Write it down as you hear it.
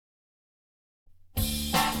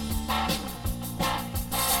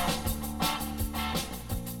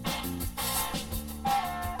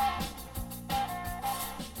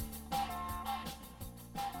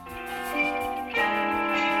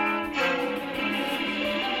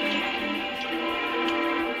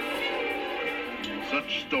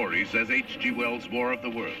such stories as H.G. Wells' War of the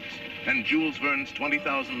Worlds and Jules Verne's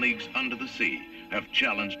 20,000 Leagues Under the Sea have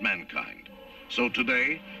challenged mankind. So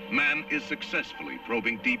today, man is successfully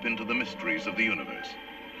probing deep into the mysteries of the universe.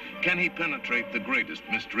 Can he penetrate the greatest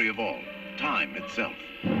mystery of all, time itself?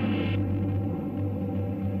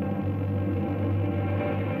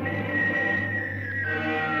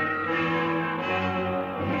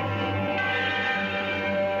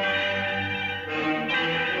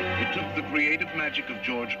 It took the creative magic of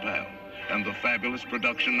George Pal and the fabulous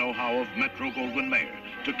production know-how of Metro-Goldwyn-Mayer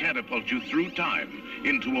to catapult you through time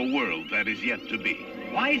into a world that is yet to be.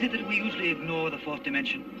 Why is it that we usually ignore the fourth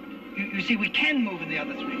dimension? You see, we can move in the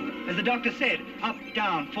other three. As the doctor said, up,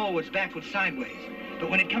 down, forwards, backwards, sideways. But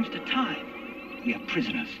when it comes to time, we are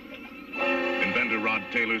prisoners. Inventor Rod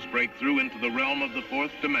Taylor's breakthrough into the realm of the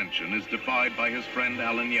fourth dimension is defied by his friend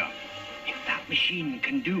Alan Young. If that machine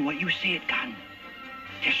can do what you say it can,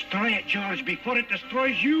 destroy it, George, before it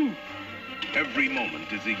destroys you. Every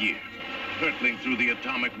moment is a year, hurtling through the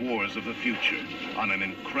atomic wars of the future on an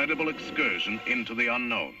incredible excursion into the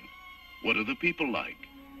unknown. What are the people like?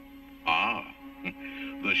 Ah,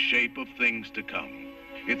 the shape of things to come.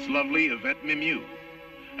 It's lovely Yvette Mimieux.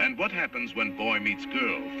 And what happens when boy meets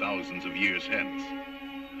girl thousands of years hence?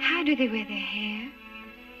 How do they wear their hair?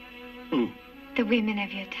 Who? The women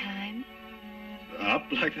of your time. Up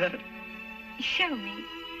like that? Show me.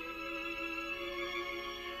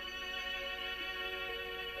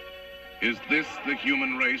 Is this the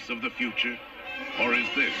human race of the future? Or is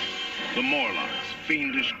this the Morlocks,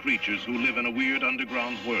 fiendish creatures who live in a weird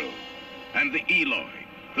underground world? And the Eloi,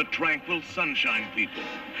 the tranquil sunshine people,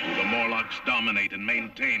 who the Morlocks dominate and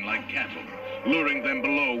maintain like cattle, luring them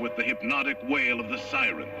below with the hypnotic wail of the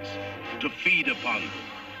sirens, to feed upon them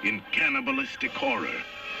in cannibalistic horror.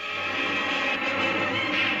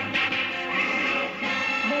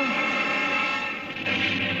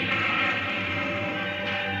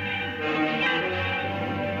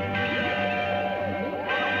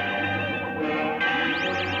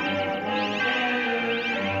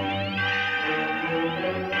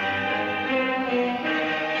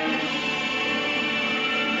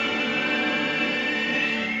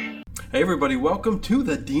 Hey everybody, welcome to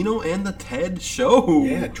the Dino and the Ted Show.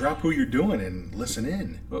 Yeah, drop who you're doing and listen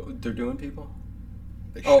in. They're doing people?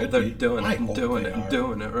 They Oh, should they're be. doing I it. I'm hope doing they it. I'm are.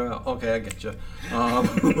 doing it. Right. Okay, I get you.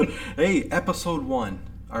 Hey, episode 1,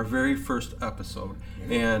 our very first episode,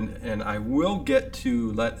 and I will get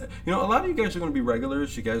to a lot of you guys are going to be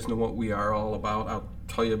regulars. You guys know what we are all about. I'll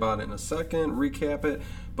tell you about it in a second. Recap it.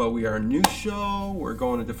 But we are a new show. We're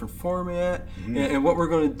going a different format, and what we're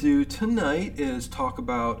going to do tonight is talk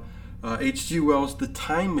about H.G. Wells' The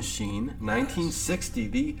Time Machine, 1960,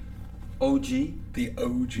 the OG. The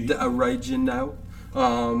OG. The original.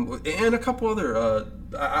 And a couple other,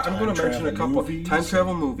 I'm going to mention a couple movies. time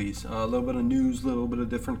travel movies, a little bit of news, a little bit of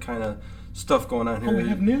different kind of stuff going on here. Oh, we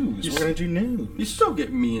have news. We're going to do news. You still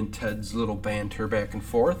get me and Ted's little banter back and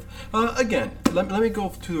forth. Again, let me go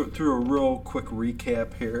through a real quick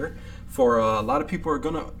recap here. For a lot of people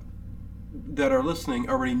that are listening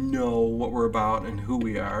already know what we're about and who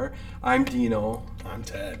we are. I'm Dino. I'm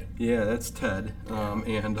Ted. Yeah, that's Ted.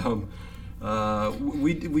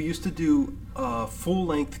 We used to do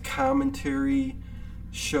full-length commentary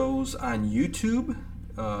shows on YouTube.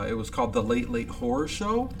 It was called The Late Late Horror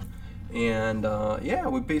Show. And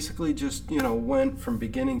we basically just went from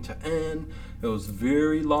beginning to end. It was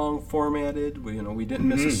very long formatted. We didn't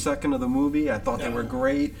miss a second of the movie. I thought they were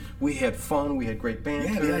great. We had fun. We had great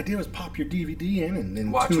banter. Yeah, the idea was pop your DVD in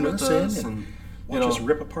and Watch tune with us us in and, watch us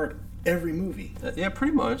rip apart every movie. Yeah,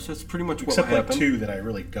 pretty much. That's pretty much Except what happened. like 2 that I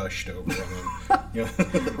really gushed over.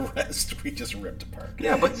 The rest we just ripped apart.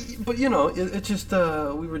 Yeah, but it just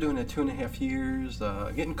we were doing it 2.5 years,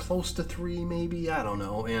 getting close to 3 maybe. I don't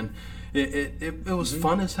know, and it was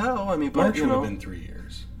fun as hell. I mean, but March would have been 3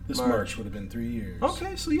 years. This March would have been 3 years.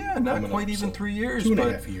 Okay, so yeah, not Coming quite up, even so 3 years.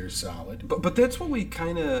 2.5 years solid. But that's what we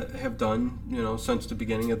kind of have done, since the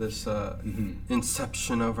beginning of this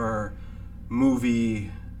inception of our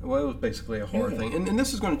movie. Well, it was basically a horror thing. And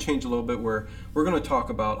this is going to change a little bit where we're going to talk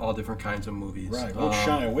about all different kinds of movies. Right, we'll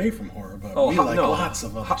shy away from horror, but we like lots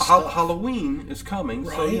of other stuff. Halloween is coming,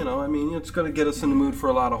 right. So, it's going to get us in the mood for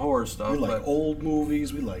a lot of horror stuff. We like old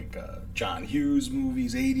movies, we like John Hughes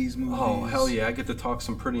movies, 80s movies. Oh, hell yeah, I get to talk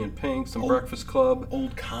some Pretty in Pink, some Breakfast Club.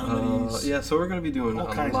 Old comedies. So we're going to be doing all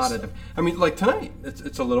a kinds lot of of stuff. I mean, like tonight,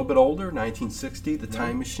 it's a little bit older, 1960, The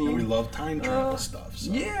Time Machine. And we love time travel stuff.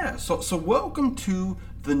 So. Yeah, so welcome to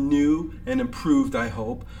the new and improved, I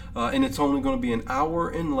hope. And it's only going to be an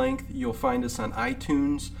hour in length. You'll find us on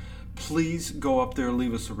iTunes. Please go up there and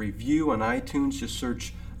leave us a review on iTunes. Just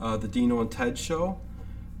search The Dino and Ted Show.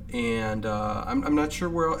 and I'm not sure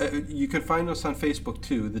where you can find us on Facebook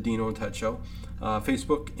too, the Dino and Ted Show,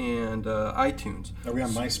 Facebook and iTunes. Are we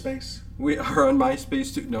on MySpace? We are on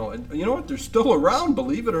MySpace too. No, you know what? They're still around,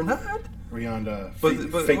 believe it or not. Are we on But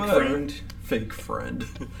Fake whatever. Friend? Fake Friend.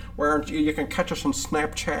 Where aren't you? You can catch us on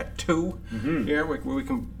Snapchat too. Yeah, where we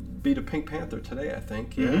can beat a Pink Panther today, I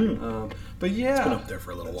think. Yeah. But yeah, It's been up there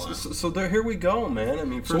for a little while. So there, here we go, man. I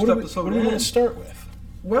mean, So first what episode. do we want to in. start with?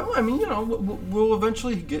 Well, I mean, you know, we'll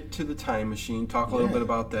eventually get to the Time Machine, talk a little Yeah. bit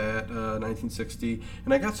about that, 1960,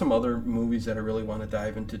 and I got some other movies that I really want to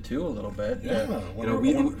dive into too a little bit. Yeah, you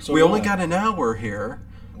know, so we do only I. got an hour here.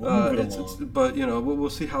 We'll move it along. But you know, we'll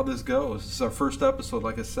see how this goes. This is our first episode,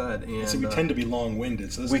 like I said, and See, we tend to be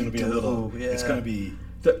long-winded, so this is we going to be a do, little. It's yeah. going to be.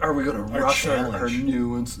 Are we going to Our rush our challenge.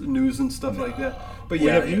 news and stuff like that? But We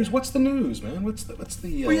yeah, have news. What's the news, man? What's the?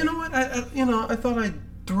 Well, you know what? I thought I'd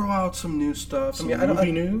throw out some new stuff. Some I mean,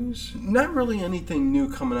 movie news. Not really anything new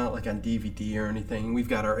coming out like on DVD or anything. We've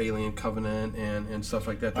got our Alien Covenant and stuff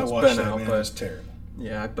like that I that's watched been that, out. man. But It's terrible.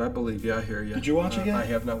 yeah, I believe you. I hear you. Did you watch it yet? I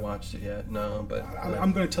have not watched it yet. No, but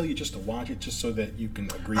I'm going to tell you just to watch it, just so that you can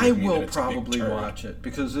agree. I with me will that it's a big probably turn. watch it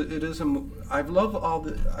because it is a. I love all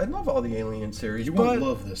the Alien series. You but, won't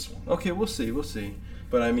love this one. Okay, we'll see.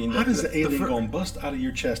 But I mean, How does the alien fir- go and bust out of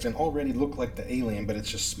your chest and already look like the alien, but it's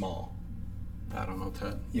just small? I don't know,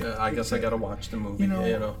 Ted. Yeah, I guess I exactly. got to watch the movie. You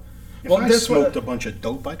know, If Well, I that's what- smoked a bunch of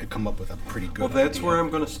dope, I could come up with a pretty good. Well, that's idea. where I'm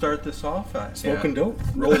going to start this off at. Smoking Yeah. dope.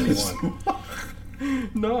 Roll me one.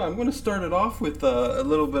 No, I'm going to start it off with a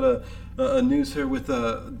little bit of news here with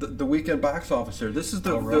the weekend box office here. This is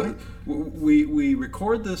All right. we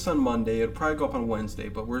record this on Monday. It'll probably go up on Wednesday,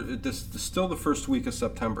 but this is still the first week of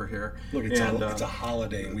September here. Look, it's And, a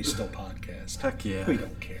holiday, and we still podcast. heck yeah. We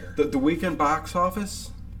don't care. The weekend box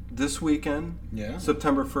office this weekend, Yeah.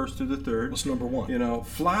 September 1st through the 3rd. What's number one? You know,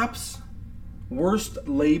 flops, worst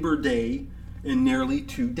Labor Day in nearly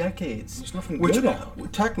 2 decades. There's nothing which, good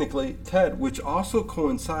out. Technically, Ted, which also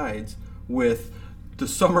coincides with the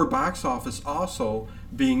summer box office also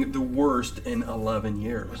being the worst in 11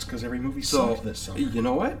 years. It's because every movie So, sucked this summer. you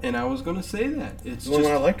know what? And I was going to say that. It's The one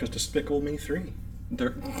just... I liked was Despicable Me 3.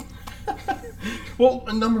 They're well,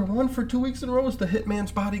 number one for 2 weeks in a row is The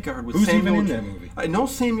Hitman's Bodyguard with Who's Samuel. even in that movie? I know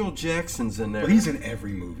Samuel Jackson's in there. Well, he's in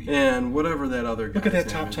every movie. and whatever that other guy. Look at that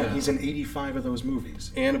top 10. He's in 85 of those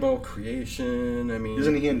movies. Annabelle Creation. I mean,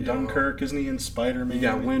 Isn't he in you know, Dunkirk? Isn't he in Spider-Man? You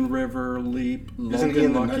got Wind River, Leap, Isn't he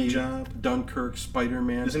in Logan The Lucky, Nut Job? Dunkirk,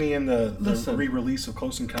 Spider-Man. Isn't he in the Listen. re-release of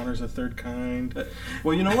Close Encounters of the Third Kind?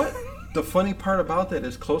 Well, you know what? The funny part about that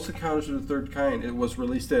is Close Encounters of the Third Kind. It was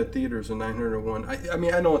released at theaters in 901. I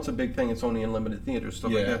mean, I know it's a big thing. It's only in limited theaters,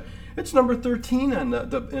 stuff like Yeah. that. It's number 13 on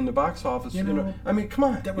in the box office. You know, I mean, come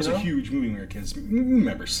on. That was you a know? huge movie when we were kids. You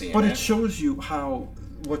remember seeing But that. it shows you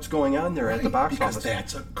what's going on there at the box because office.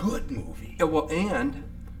 that's a good movie. Yeah, well, and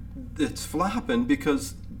it's flopping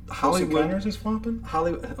because Close Hollywood. Encounters is flopping?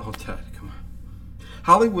 Hollywood. Oh, Ted, come on.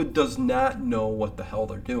 Hollywood does not know what the hell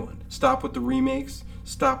they're doing. Stop with the remakes.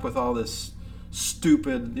 Stop with all this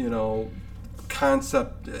stupid,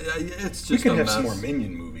 concept. It's We just could a have mess. some more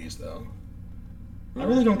Minion movies, though. I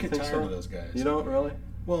really don't You get think tired so? of those guys. You don't really?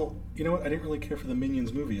 Well, you know what? I didn't really care for the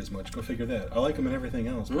Minions movie as much. Go figure that. I like them in everything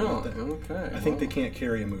else. But not that. Okay. I think they well. can't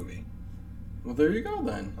carry a movie. Well, there you go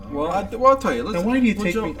then. All Well, right. I'll tell you. Now, why do you we'll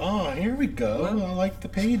take jump- me? Oh, here we go. Well- I like the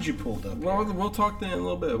page you pulled up. Well, here. we'll talk then in a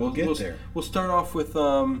little bit. We'll get there. We'll start off with,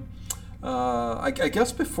 I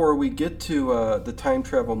guess before we get to the time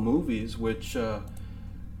travel movies, which,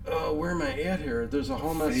 where am I at here? There's a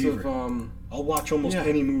whole mess Favorite. of I'll watch almost yeah.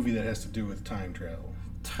 any movie that has to do with time travel.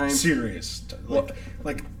 time. Serious,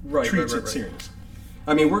 like Right, treats right, it right. serious.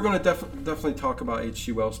 I mean, we're going to definitely talk about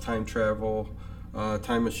H.G. Wells' time travel,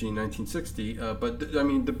 Time Machine 1960. But I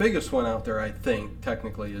mean, the biggest one out there, I think,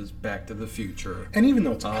 technically, is Back to the Future. And even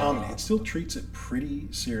though it's a comedy, it still treats it pretty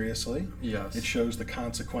seriously. Yes. It shows the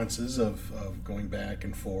consequences of going back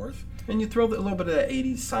and forth. And you throw a little bit of that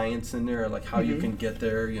 80s science in there, like how you Mm-hmm. can get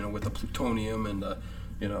there, with the plutonium and the,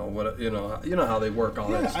 how they work all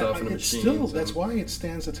that stuff in the it's machines. still and- that's why it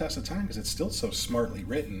stands the test of time, because it's still so smartly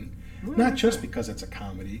written. Not just because it's a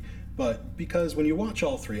comedy, but because when you watch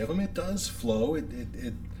all three of them, it does flow. It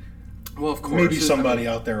well, of course. maybe I somebody mean,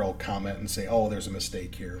 out there will comment and say, "Oh, there's a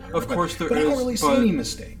mistake here." or whatever. Of course there but I don't is, really see but- any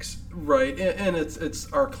mistakes. Right, and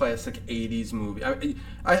it's our classic 80s movie.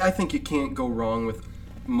 I think you can't go wrong with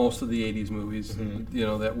most of the 80s movies,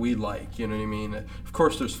 Mm-hmm. that we like, you know what I mean? Of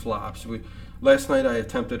course there's flops. Last night I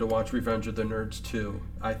attempted to watch Revenge of the Nerds 2.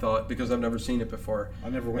 I thought, because I've never seen it before. I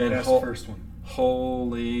never went and past Hulk- the first one.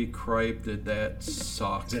 Holy cripe, did that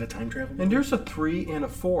suck. Is it a time travel movie? And there's a 3 and a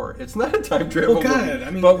 4. It's not a time travel Well, God, movie.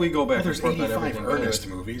 I mean, but we go back and there's forth on 85 everything. Ernest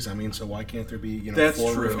Anyways. movies. I mean, so why can't there be, That's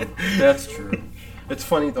 4 true. That's true. It's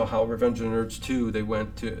funny though how Revenge of the Nerds 2, they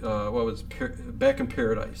went to Back in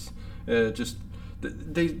Paradise.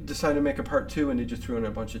 They decided to make a part 2 and they just threw in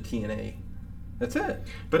a bunch of TNA. That's it.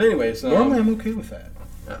 But anyways, Normally, I'm okay with that.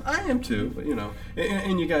 I am too. But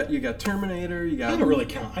and you got Terminator. You got. I don't really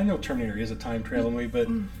count. I know Terminator is a time travel movie, but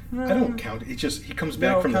I don't count it. It's just he comes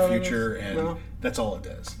back from the future, and that's all it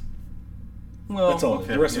does. Well, That's all.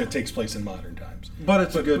 okay, The rest of it takes place in modern times. But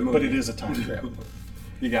it's a good movie. But it is a time travel movie.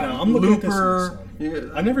 You got Now, I'm looking at this Looper.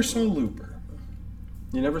 and I never saw Looper.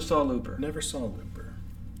 You never saw Looper. Never saw Looper.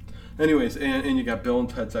 Anyways, and you got Bill and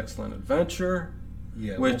Ted's Excellent Adventure.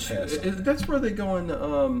 Yeah, Which we'll pass on that. that's where they go in the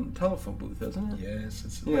telephone booth, isn't it? Yes,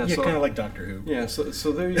 it's Yeah, so- kind of like Doctor Who. Yeah. So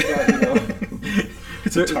there you got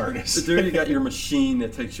It's a TARDIS. There you got your machine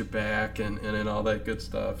that takes you back and all that good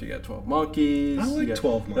stuff. You got 12 Monkeys. I like you got,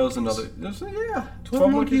 12 Monkeys. That was another. Yeah.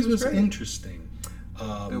 12 Monkeys was great. interesting.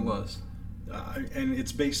 It was. And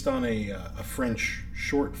it's based on a French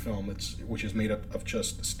short film which is made up of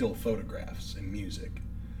just still photographs and music.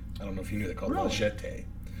 I don't know if you knew that, called La Really? Jetée.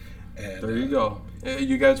 And, There you go.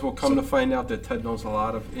 You guys will come to find out that Ted knows a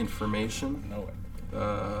lot of information. Know it.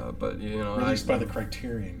 But Released by the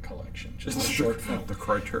Criterion Collection, just a short film. The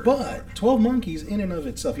Criterion. But 12 Monkeys, in and of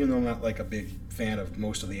itself, even though I'm not like a big fan of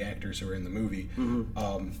most of the actors who are in the movie,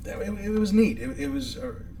 it was neat. It was.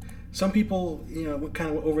 Some people, went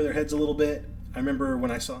kind of over their heads a little bit. I remember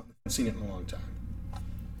when I saw it, I'd seen it in a long time.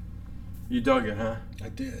 You dug it, huh? I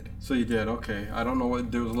did. So you did, okay. I don't know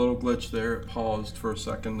what. There was a little glitch there. It paused for a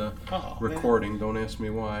second. The recording. Don't ask me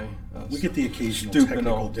why. We get the occasional stupid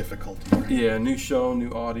technical old- difficulty, right? Yeah, new show,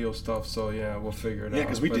 new audio stuff. So yeah, we'll figure it out. Yeah,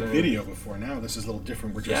 because we But did anyway. video before. Now this is a little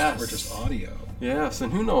different. We're just audio. Yes,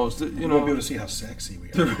 and who knows? You won't be able to see how sexy we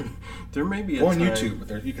are. There may be a Go on time, YouTube, but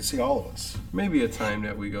there, you can see all of us. maybe a time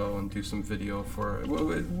that we go and do some video for.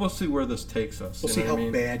 We'll see where this takes us. We'll you see know how what I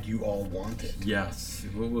mean? bad you all want it. Yes,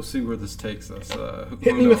 we'll see where this takes us.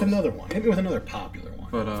 Hit who me with knows? another one. Hit me with another popular one.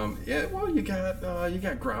 But yeah, well, you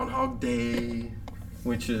got Groundhog Day,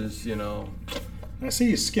 which is I see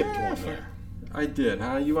you skipped Yeah, one there. I did,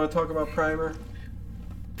 huh? You want to talk about Primer?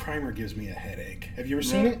 Primer gives me a headache. Have you ever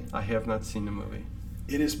seen it? I have not seen the movie.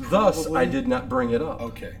 It is probably... Thus, I did not bring it up.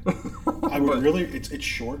 Okay. I would really... It's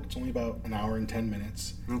short. It's only about an hour and 10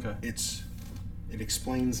 minutes. Okay. It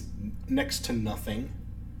explains next to nothing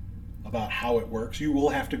about how it works. You will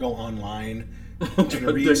have to go online and Dig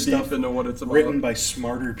read deep stuff to know what it's about. written by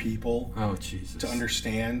smarter people Oh Jesus! to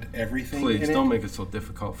understand everything. Please in don't it. make it so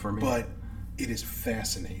difficult for me. But it is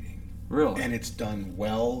fascinating. Really? And it's done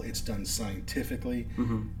well. It's done scientifically.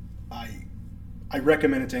 Mm-hmm. I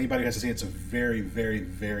recommend it to anybody who has to see it. It's a very, very,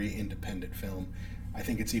 very independent film. I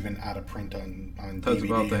think it's even out of print on Ted's DVD.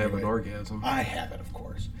 about to have an anyway. orgasm. I have it, of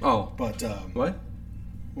course. Oh, But what?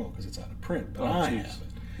 well, because it's out of print. But Oh, I jeez. have it.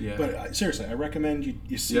 Yeah. But seriously, I recommend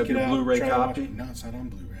you seek have it your out. Blu-ray try to watch copy? it. No, it's not on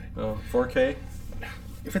Blu-ray. Oh, 4K.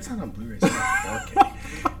 If it's not on Blu-ray, it's not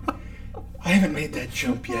 4K. I haven't made that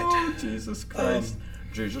jump yet. Oh, Jesus Christ!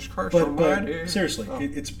 Jesus Christ! But Almighty. seriously, Oh.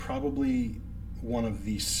 it's probably one of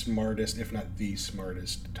the smartest, if not the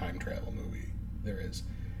smartest, time travel movie there is.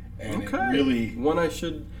 And Okay. it really, one I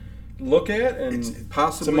should look at, and It's a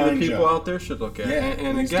possibly the mind people job. out there should look at. Yeah,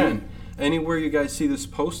 and please again, do. anywhere you guys see this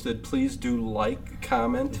posted, please do like,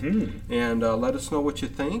 comment, Mm-hmm. and let us know what you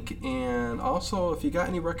think. And also, if you got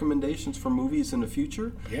any recommendations for movies in the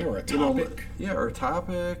future, yeah, or a you know, topic. or a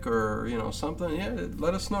topic, or something,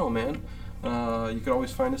 let us know, man. You can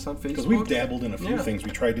always find us on Facebook. Because we've dabbled in a few Yeah. things. We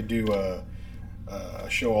tried to do a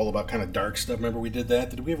show all about kind of dark stuff. Remember we did that?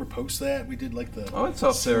 Did we ever post that? We did like the Oh, it's up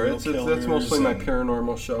there. serial That's killers mostly my and-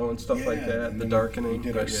 paranormal show and stuff like Yeah, that. and The then Darkening. We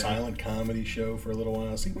did but our yeah. silent comedy show for a little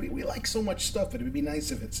while. See, we like so much stuff that it would be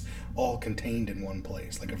nice if it's all contained in one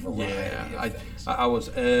place, like a variety Yeah, of things. I was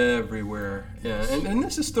everywhere. Yeah, and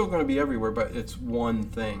this is still going to be everywhere, but it's one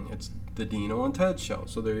thing. It's the Dino and Ted show.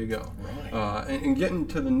 So there you go. Right. And getting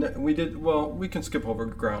to we can skip over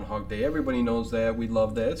Groundhog Day. Everybody knows that. We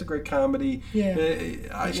love that. It's a great comedy. Yeah.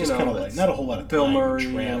 It's just kind of like not a whole lot of Bill time Murray,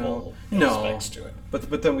 travel no, aspects to it.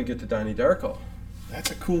 But then we get to Donnie Darko. That's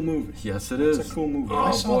a cool movie. Yes, it is. It's a cool movie. Oh,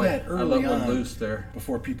 I saw boy. that I early let one on loose there.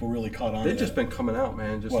 before people really caught on. They've to just that. been coming out,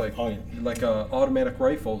 man. Just What? like automatic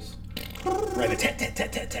rifles. Right, a tat tat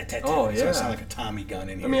tat tat tat tat. Oh, So I yeah. sound like a Tommy gun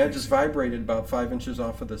in here. I mean, I just vibrated about 5 inches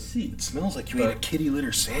off of the It seat. smells like you But- ate a kitty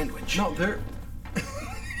litter sandwich. No, they're.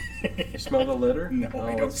 You smell the litter? No, oh,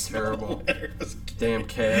 I don't it's smell terrible. the litter as a kid. Damn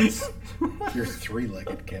cats. Your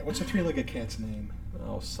three-legged cat. What's a three-legged cat's name?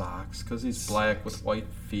 Oh, Socks, because he's black with white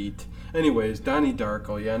feet. Anyways, Donnie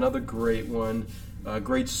Darko, yeah, another great one.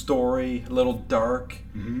 Great story, a little dark.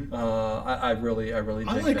 Mm-hmm. I really dig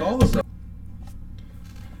I like that. all of them.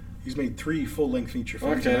 He's made 3 full-length feature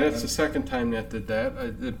films. Okay, that's the second time that did that.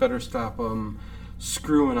 It better stop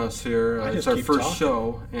screwing us here. I It's just our keep first talking.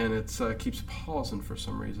 show, and it keeps pausing for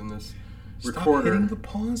some reason. This Stop recorder. hitting the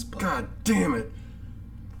pause button. God damn it!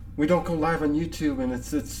 We don't go live on YouTube, and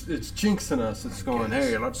it's jinxing us. It's going, guess.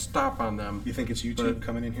 hey, let's stop on them. You think it's YouTube But-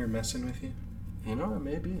 coming in here messing with you? You know,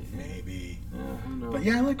 maybe. Maybe. Yeah, who knows? But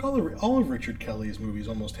yeah, I like all of Richard Kelly's movies.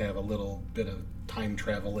 Almost have a little bit of time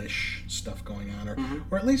travel-ish stuff going on,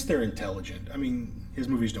 or at least they're intelligent. I mean, his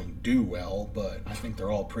movies don't do well, but I think they're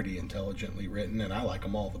all pretty intelligently written, and I like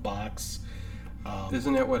them all. The Box.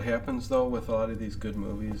 Isn't that what happens though with a lot of these good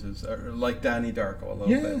movies? Is like Donnie Darko a little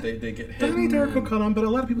Yeah. bit. They get hit. Donnie Darko caught on, but a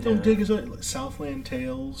lot of people don't Yeah. dig his Southland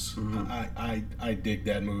Tales. I dig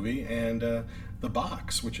that movie, and The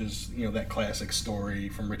Box, which is that classic story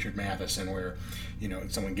from Richard Matheson, where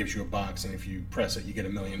someone gives you a box, and if you press it, you get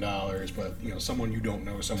 $1 million, but someone you don't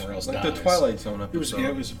know somewhere else like dies. the Twilight Zone episode.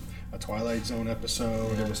 It was a Twilight Zone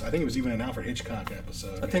episode. Yeah. I think it was even an Alfred Hitchcock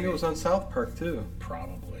episode. I think it was on South Park too.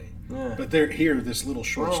 Probably. Yeah. But here, this little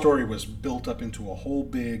short story was built up into a whole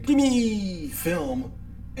big Gimme. film,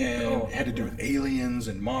 and Oh, it had to do with aliens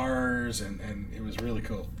and Mars, and it was really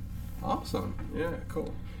cool. Awesome. Yeah,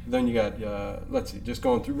 cool. Then you got, let's see, just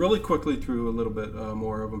going through really quickly through a little bit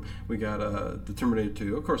more of them. We got the Terminator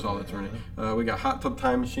 2, of course, all the Terminator. We got Hot Tub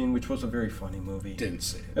Time Machine, which was a very funny movie. Didn't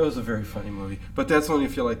see it. It was a very funny movie, but that's only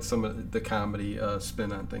if you like some of the comedy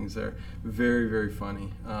spin on things there. Very, very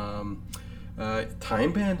funny.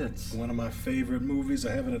 Time Bandits. One of my favorite movies.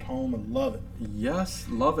 I have it at home and love it. Yes,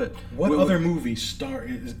 love it. What We- other movie star?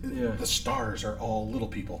 Yeah. The stars are all little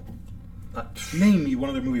people. uh, Name me one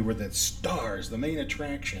other movie where the stars, the main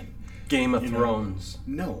attraction. Game of You know, Thrones.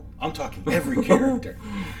 No, I'm talking every character.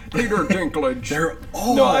 Peter Dinklage. They're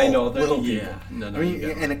all No, I know. They're- little yeah. people. No, I mean, you got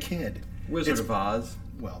it. and a kid. Wizard It's- of Oz.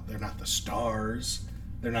 Well, they're not the stars.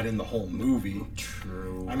 They're not in the whole movie.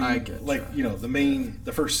 True. I mean, get like ya.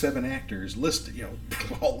 the first 7 actors listed,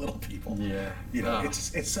 all little people. Yeah.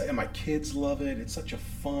 It's and my kids love it. It's such a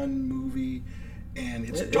fun movie, and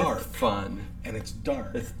it's It's dark, fun. and it's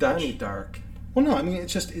dark. It's Donnie Dark. Well, no, I mean it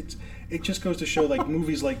just goes to show like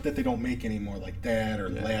movies like that they don't make anymore, like that or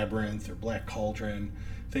Yeah. Labyrinth or Black Cauldron,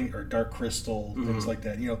 or Dark Crystal, things like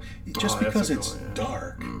that. Just Oh, that's because a it's good one, yeah.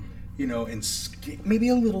 dark. And maybe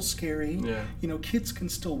a little scary. Yeah. Kids can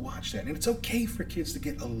still watch that, and it's okay for kids to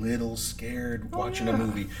get a little scared watching a yeah.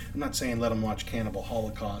 movie. I'm not saying let them watch Cannibal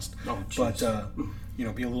Holocaust, Oh, but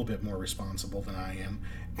jeez. be a little bit more responsible than I am.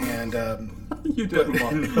 And You didn't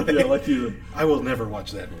watch. Yeah, like you. I will never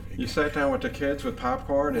watch that movie. You sat down with the kids with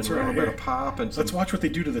popcorn That's and a right. little bit of pop and some. Let's watch what they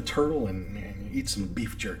do to the turtle and eat some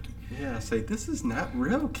beef jerky. Yeah, say this is not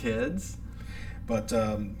real, kids. But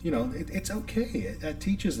it's okay. It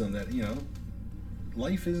teaches them that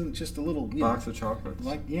life isn't just a little Box of chocolates.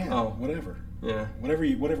 Oh. whatever, Yeah.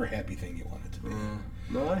 whatever happy thing you want it to be. Yeah.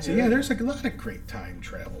 No, I So hear yeah, you. there's a lot of great time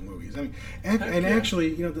travel movies. I mean, and Heck yeah.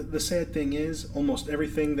 actually, the sad thing is, almost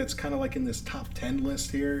everything that's kind of like in this top 10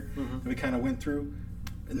 list here that we kind of went through,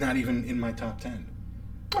 not even in my top 10.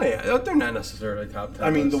 Oh yeah, they're not necessarily top 10. I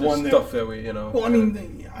mean, It's the just one that- stuff that we, Well, I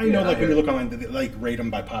mean, I know Yeah, like I when you hear look online, they like rate them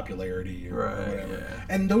by popularity or Right, whatever, yeah.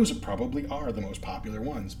 and those probably are the most popular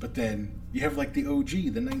ones. But then you have like the OG,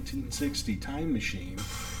 the 1960 Time Machine,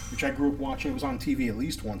 which I grew up watching. It was on TV at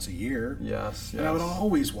least once a year, Yes, and I would yes.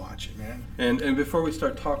 always watch it, man. And before we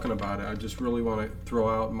start talking about it, I just really want to throw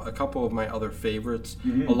out a couple of my other favorites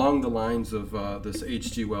Mm-hmm. along the lines of this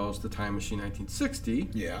H.G. Wells' The Time Machine 1960.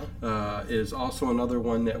 Yeah. Is also another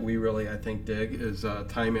one that we really, I think, dig is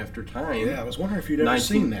Time After Time. Yeah, I was wondering if you'd ever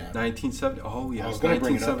seen that. 1970. Oh, yes. I was gonna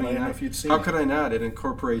bring it up, but I didn't know if you'd seen How it. could I not? It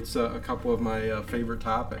incorporates a couple of my favorite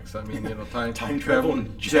topics. I mean, time Time travel travel and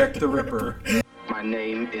and Jack the Ripper. My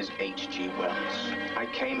name is H.G. Wells. I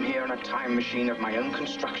came here in a time machine of my own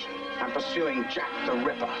construction. I'm pursuing Jack the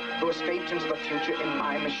Ripper, who escaped into the future in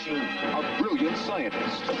my machine. A brilliant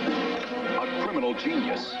scientist, a criminal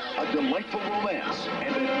genius, a delightful romance,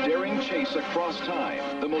 and a daring chase across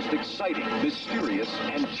time. The most exciting, mysterious,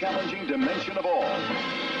 and challenging dimension of all.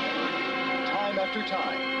 Time After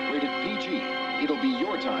Time, rated PG. It'll be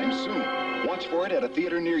your time soon. Watch for it at a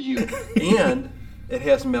theater near you. And it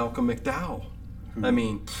has Malcolm McDowell. I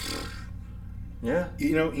mean, Yeah.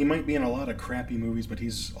 You know, he might be in a lot of crappy movies, but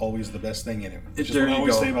he's always the best thing in it. Which is There what I you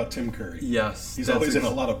always go. say about Tim Curry. Yes. He's that's always in a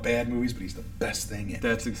lot of bad movies, but he's the best thing in it.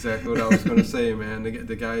 That's exactly what I was going to say, man.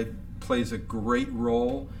 The guy plays a great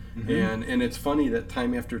role, and it's funny that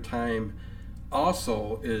Time After Time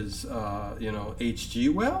also is, H.G.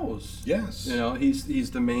 Wells. Yes. You know, he's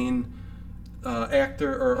the main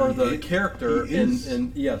actor or the character in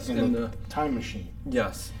the Time Machine.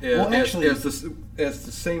 Yes. Well, actually, as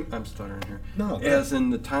the same. I'm stuttering here. No, as in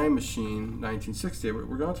the Time Machine, 1960, what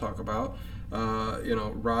we're going to talk about.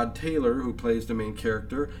 Rod Taylor, who plays the main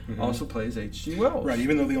character, also plays H.G. Wells. Right.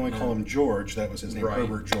 Even though they only call him George, that was his name, Right.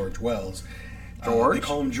 Herbert George Wells. George? They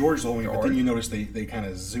call him George only, but then George. you notice they kind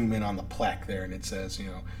of zoom in on the plaque there, and it says,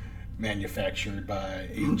 manufactured by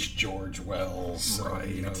H. George Wells. So,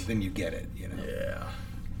 Right. then you get it. Yeah.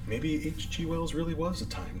 Maybe H.G. Wells really was a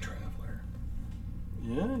time traveler.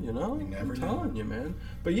 Yeah, never I'm know. telling you, man.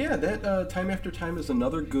 But yeah, that Time After Time is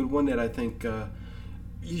another good one that I think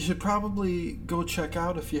you should probably go check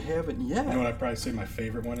out if you haven't yet. You know what I'd probably say my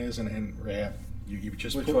favorite one is, and Rap, you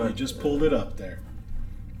just Which pulled, one? you just pulled it up there.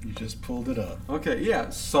 You just pulled it up. Okay, yeah,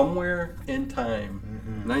 Somewhere in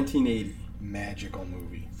Time, 1980. Magical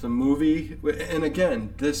movie. It's a movie, and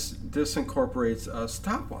again, this incorporates a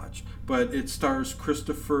stopwatch, but it stars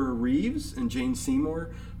Christopher Reeves and Jane Seymour,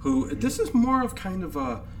 who this is more of kind of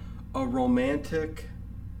a romantic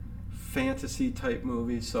fantasy type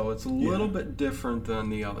movie, so it's a little bit different than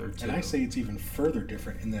the other two. And I say it's even further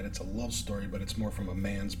different in that it's a love story, but it's more from a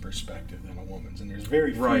man's perspective than a woman's. And there's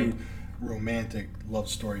very few Right. romantic love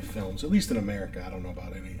story films, at least in America, I don't know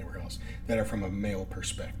about anywhere else, that are from a male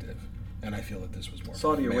perspective. And I feel that this was more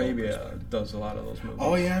Saudi from a male Arabia perspective. does a lot of those movies.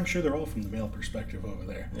 Oh yeah, I'm sure they're all from the male perspective over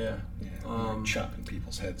there. Yeah. Yeah, chopping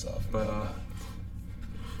people's heads off. And But whatnot.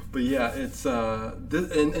 but yeah, it's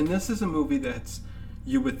and this is a movie that's,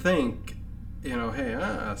 you would think, hey,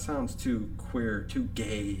 it sounds too queer, too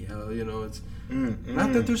gay. It's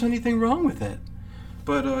not that there's anything wrong with it,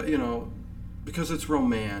 but because it's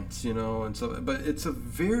romance, and so. But it's a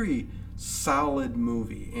very solid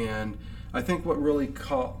movie, and I think what really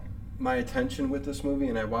caught my attention with this movie,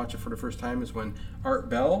 and I watched it for the first time, is when Art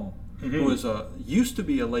Bell, who is used to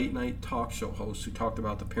be a late night talk show host who talked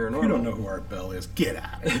about the paranormal. You don't know who Art Bell is. Get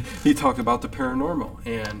out. He talked about the paranormal,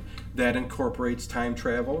 and that incorporates time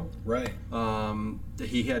travel. Right.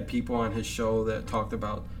 He had people on his show that talked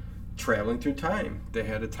about traveling through time. They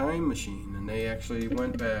had a time machine, and they actually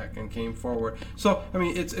went back and came forward. So, I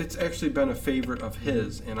mean, it's actually been a favorite of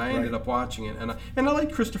his, and I ended up watching it, and I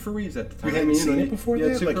liked Christopher Reeves at the time. You hadn't seen it before you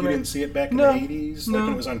had that? Like you Superman. didn't see it back in No, the 80s? No. Like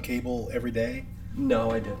when it was on cable every day?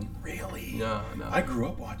 No, I didn't. Really? No. I grew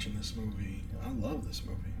up watching this movie. I love this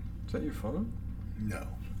movie. Is that your phone? No.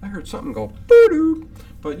 I heard something go boo-doo.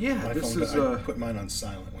 But yeah, My this phone, is I put mine on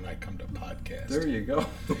silent when I come to podcast. there you go.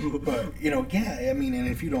 But yeah, I mean, and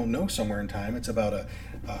if you don't know Somewhere in Time, it's about a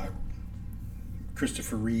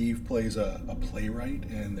Christopher Reeve plays a playwright,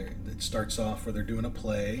 and it starts off where they're doing a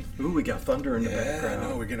play. Ooh, we got thunder in the Yeah, background. I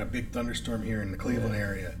know, we're getting a big thunderstorm here in the Cleveland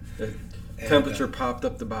area. The And, temperature popped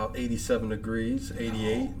up to about 87 degrees,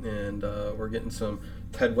 88, and we're getting some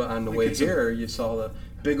Ted on the way get some- here. You saw the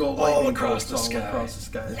big old all lightning across bolts the all sky. across the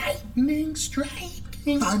sky. Lightning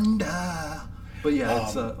striking thunder. But yeah,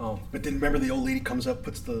 it's But then remember, the old lady comes up,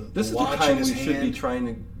 puts the this is the watch in time his we should be hand. trying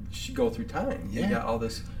to go through time. Yeah. You got all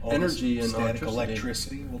this All energy this and static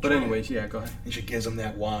electricity. We'll But try anyways, yeah, go ahead. And she gives him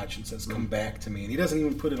that watch and says, "Come back to me." And he doesn't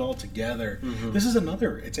even put it all together. Mm-hmm. This is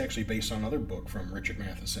another. It's actually based on another book from Richard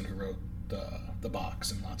Matheson, who wrote the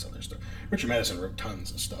Box and lots of other stuff. Richard Matheson wrote tons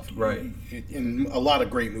of stuff. Right. And a lot of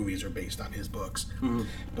great movies are based on his books. Mm-hmm.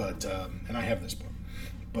 But and I have this book,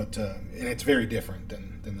 but and it's very different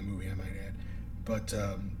than the movie, I might add. But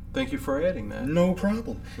Thank you for adding that. no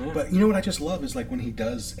problem. Yeah. But you know what I just love is like when he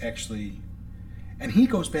does actually, and he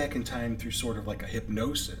goes back in time through sort of like a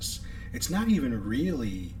hypnosis. It's not even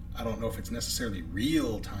really, I don't know if it's necessarily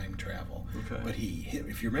real time travel, Okay. but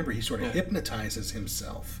if you remember, he sort of hypnotizes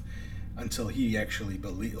himself until he actually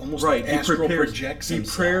almost Right, like astral projects He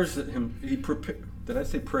himself. prayers him. Did I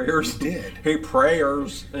say prayers? He did. He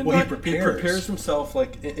prayers. And Well, he He prepares. prepares himself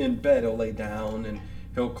like in bed. He'll lay down and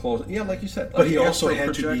he'll close. Yeah, like you said. But like he also astral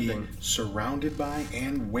had to projecting. be surrounded by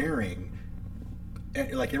and wearing,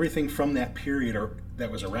 like everything from that period or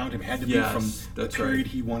that was around him had to be Yes, from the that's period right.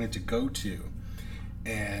 he wanted to go to.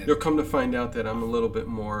 And You'll come to find out that I'm a little bit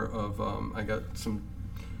more of. I got some.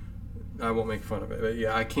 I won't make fun of it, but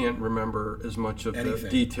yeah, I can't remember as much of the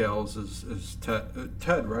Anything. details as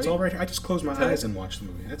Ted, right? it's all right. I just close my Ted. eyes and watch the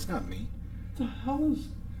movie. That's not me. What the hell is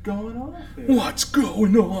going on here? What's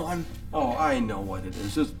going on? Oh, I know what it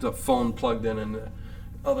is. Just the phone plugged in and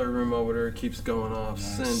other remoter keeps going off.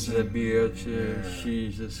 Sends the bitches.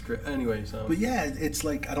 Jesus Christ. Anyways, But yeah, it's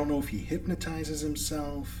like, I don't know if he hypnotizes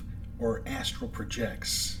himself or astral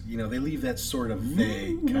projects. You know, they leave that sort of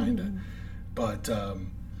vague, kind of. But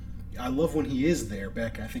I love when he is there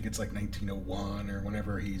back, I think it's like 1901 or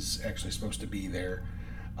whenever he's actually supposed to be there.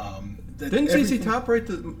 Didn't ZZ Top write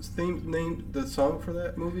the song for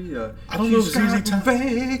that movie? I don't know if ZZ Top...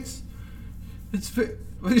 Vegas.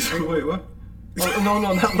 Wait, what? Oh, no,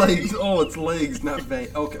 not legs. Oh, it's legs, not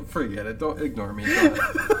veins. Okay, forget it. Don't ignore me. What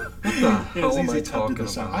the hell am I talking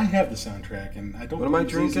about? I have the soundtrack, and I don't What am I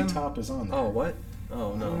drinking? ZZ Top is on there. Oh, what?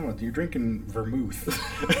 Oh, no. No, you're drinking vermouth.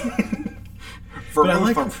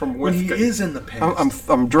 Vermouth from when whiskey. he is in the past.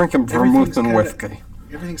 I'm drinking vermouth and whiskey.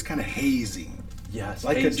 Everything's kind of hazy. Yes,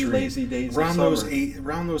 Like hazy, a dream. lazy days around of those summer.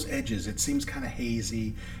 around those edges, it seems kind of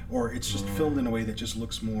hazy, or it's just filmed in a way that just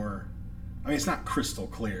looks more. I mean, it's not crystal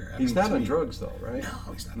clear. He's not on drugs, though, right?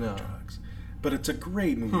 No, he's not on drugs. But it's a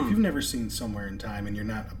great movie. If you've never seen Somewhere in Time and you're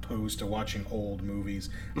not opposed to watching old movies,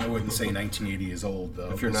 I wouldn't say 1980 is old,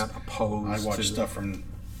 though. If you're not opposed I watch to... stuff from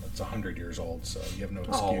that's 100 years old, so you have no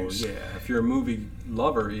Oh, excuse. yeah. If you're a movie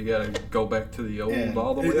lover, you got to go back to the old, And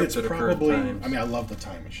all the way up it's to the probably, current times. I mean, I love The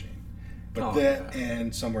Time Machine. But Oh, that yeah.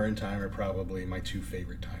 and Somewhere in Time are probably my two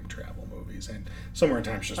favorite time travel movies. And Somewhere in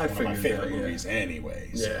Time is just I one of my figured favorite that, yeah. movies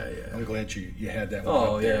anyway. So Yeah. I'm glad you had that one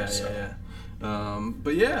Oh, up there. yeah, so. yeah.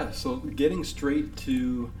 But yeah, so getting straight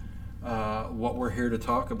to what we're here to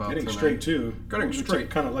talk about Getting tonight. straight to. Getting It straight. took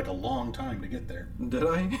kind of like a long time to get there. Did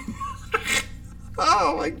I?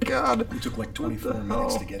 Oh, my God. It took like 24 What the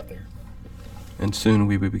minutes hell? to get there. And soon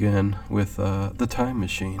we begin with The Time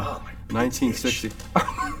Machine. Oh, my 1960.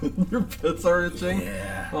 Your pits are itching?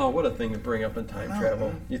 Yeah. Oh, what a thing to bring up in time I know, travel.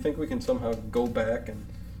 man. You think we can somehow go back and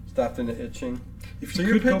stop the itching? If So you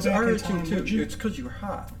your could go pits back are in itching time, too. would you? It's because you're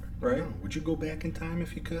hot, right? No. Would you go back in time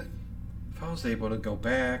if you could? If I was able to go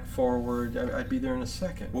back, forward, I'd be there in a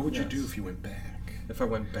second. What would you Yes. do if you went back? If I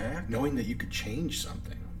went back? Knowing that you could change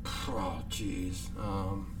something Oh, jeez.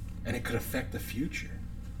 and it could affect the future.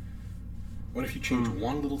 What if you changed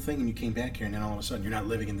one little thing and you came back here and then all of a sudden you're not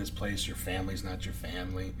living in this place, your family's not your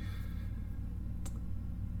family,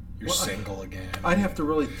 you're Well, single again? I'd have to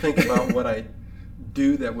really think about what I'd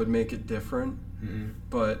do that would make it different.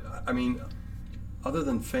 But, I mean, other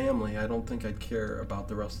than family, I don't think I'd care about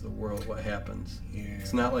the rest of the world, what happens. Yeah.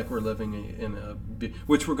 It's not like we're living in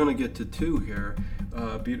which we're going to get to too here.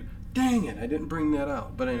 Dang it, I didn't bring that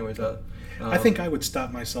out. But anyways, I think I would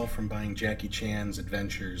stop myself from buying Jackie Chan's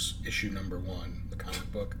Adventures issue #1, the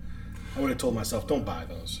comic book. I would have told myself, don't buy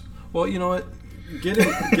those. well, you know what?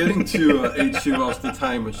 Getting to H.G. Wells' The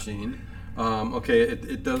Time Machine. Okay,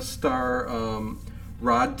 it does star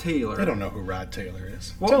Rod Taylor. They don't know who Rod Taylor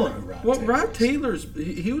is. Well, Tell them who Rod Taylor Rod is. Taylor's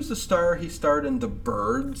he was the star. He starred in The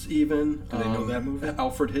Birds, even. Do they know that movie?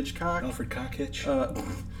 Alfred Hitchcock. Alfred Cockitch.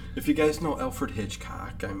 If you guys know Alfred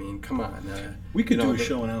Hitchcock, I mean, come on. We could you know, do a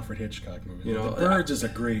show on Alfred Hitchcock movies. you know, The Birds is a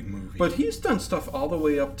great movie. But he's done stuff all the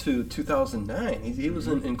way up to 2009. He was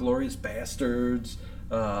in Inglourious Bastards,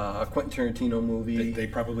 a Quentin Tarantino movie. they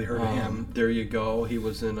probably heard of him. There you go. He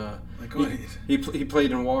was in a. Like, oh, he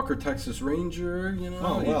played in Walker, Texas Ranger. You know.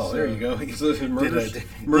 Oh, well, He's, there you go. He's in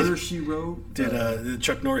Murder She Wrote. Did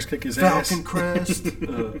Chuck Norris kick his ass? Falcon Crest.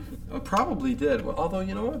 Probably did. Well, although,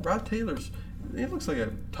 you know what? Rod Taylor's, he looks like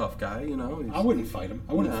a tough guy, you know. I wouldn't fight him.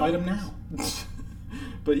 I wouldn't No. fight him now.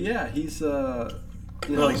 But yeah, he's, you know.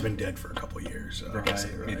 Well, he's been dead for a couple years, so I guess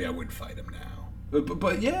Right, maybe right. I would fight him now.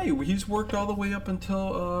 But yeah, he's worked all the way up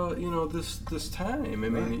until, you know, this time. I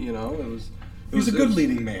mean, Right. you know, it was... He's a good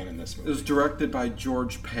leading man in this It movie. was directed by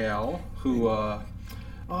George Pal, who,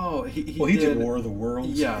 he did War of the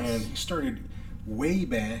Worlds. Yes. And he started way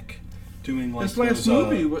back doing like His last those,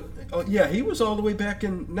 movie, he was all the way back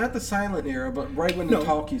in, not the silent era, but right when the No.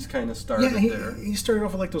 talkies kind of started Yeah, there. he started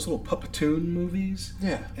off with like those little Puppetoon movies.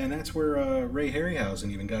 Yeah. And that's where Ray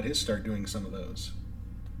Harryhausen even got his start doing some of those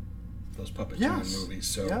Puppetoon movies.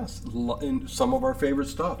 So yes, in some of our favorite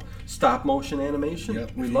stuff, stop motion animation.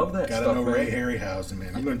 Yep. We love that Gotta stuff. know man. Ray Harryhausen,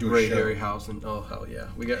 man. I'm going to do a Ray show. Harryhausen. Oh hell yeah,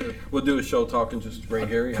 we'll do a show talking just Ray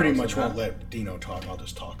Harryhausen. Pretty much huh? won't let Dino talk. I'll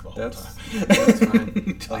just talk the whole That's time. that's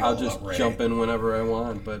fine. Tell you I'll all just about Ray. jump in whenever I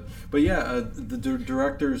want. But yeah, the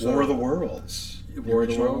directors. War of the Worlds. War of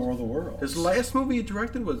the Worlds. War of the Worlds. His last movie he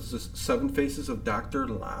directed was The Seven Faces of Dr.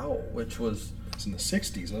 Lao, which was It's in the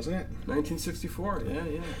 60s, wasn't it? 1964. Yeah.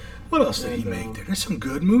 What else did he And, make there? There's some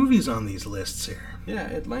good movies on these lists here. Yeah,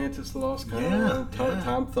 Atlantis, The Lost Yeah, Continent, yeah.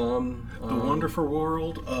 Tom Thumb. The Wonderful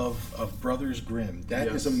World of Brothers Grimm. That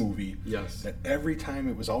is a Yes. movie Yes. that every time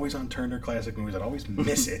it was always on Turner Classic Movies, I'd always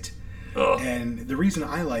miss it. And the reason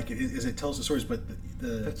I like it is it tells the stories, but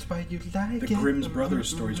That's why you like the it. Grimm's Brothers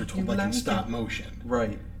stories are told You like in like stop it. motion.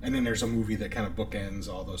 Right. And then there's a movie that kind of bookends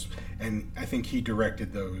all those, and I think he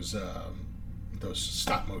directed those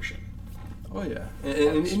stop motion. Oh yeah,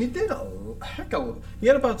 and he did a heck of. He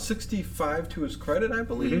had about 65 to his credit, I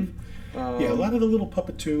believe. Yeah, a lot of the little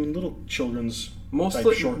puppetoon, little children's type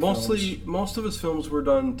Mostly, short films. most of his films were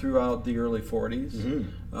done throughout the early 40s.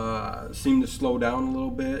 Seemed to slow down a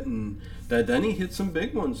little bit, and then he hit some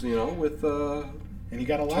big ones, with. And he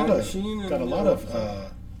got a lot Time of Machine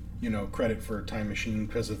credit for Time Machine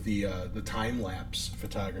because of the time lapse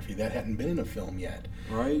photography that hadn't been in a film yet.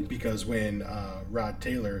 Right. Because when Rod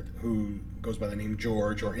Taylor, who goes by the name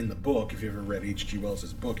George, or in the book, if you ever read H.G.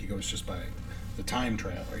 Wells' book, he goes just by the Time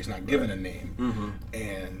Traveler. He's not given a name.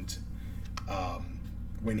 And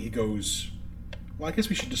when he goes, well, I guess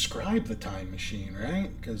we should describe the Time Machine, right?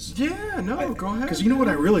 Because go ahead. Because you know what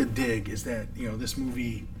I really dig is that this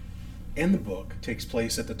movie and the book takes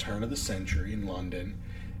place at the turn of the century in London,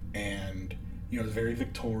 and it's very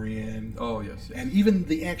Victorian. Oh yes. And even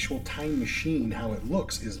the actual time machine, how it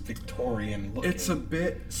looks, is Victorian looking. It's a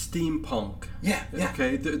bit steampunk. Yeah.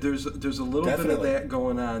 Okay, there's a little bit of Definitely. that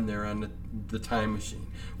going on there on the time machine,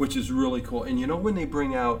 which is really cool. And when they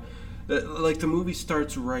bring out, like the movie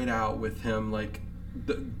starts right out with him like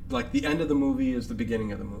the end of the movie is the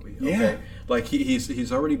beginning of the movie. Okay? Yeah. Like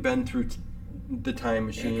he's already been through the time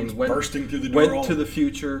machine, comes bursting through the door, went to the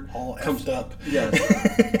future, all comes effed up. Yes,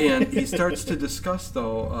 and he starts to discuss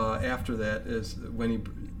though after that is when he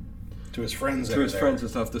to his friends. to his friends and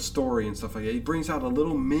stuff, the story and stuff like that. He brings out a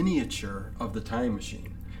little miniature of the time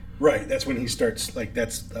machine. Right, that's when he starts, like,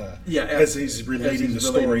 that's, Yeah, as he's relating the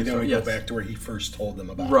story, then we go yes. back to where he first told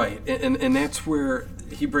them about Right, and that's where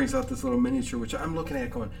he brings out this little miniature, which I'm looking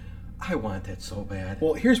at going, I want that so bad.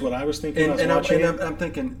 Well, here's what I was thinking when I was And watching it. I'm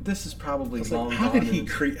thinking, this is probably It's long like, how did gone he and-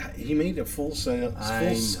 create? He made a full scale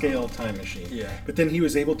time machine. Yeah. But then he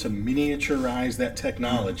was able to miniaturize that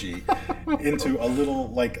technology into a little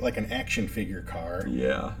like an action figure car.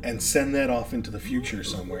 Yeah. And send that off into the future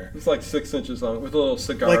somewhere. It's like 6 inches long, with a little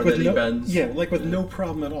cigar Like with that he bends. with no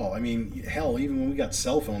problem at all. I mean, hell, even when we got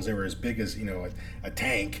cell phones, they were as big as a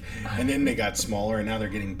tank, and then they got smaller, and now they're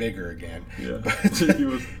getting bigger again. Yeah.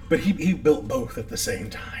 But he built both at the same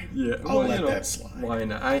time. Yeah, I'll well, let that slide. Why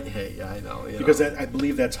not? I know. Because I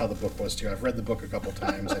believe that's how the book was too. I've read the book a couple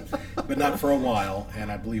times, but not for a while,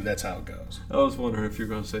 and I believe that's how it goes. I was wondering if you were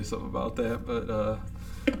going to say something about that, but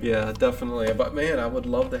yeah, definitely. But man, I would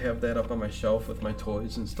love to have that up on my shelf with my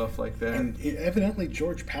toys and stuff like that. And evidently,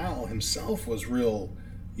 George Powell himself was real,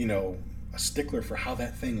 a stickler for how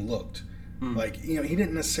that thing looked. Like, he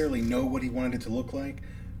didn't necessarily know what he wanted it to look like,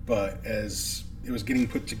 but as it was getting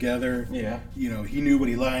put together, he knew what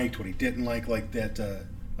he liked, what he didn't like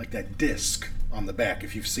that disc on the back,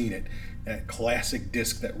 if you've seen it, that classic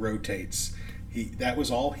disc that rotates. That was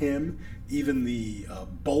all him. Even the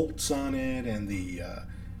bolts on it and the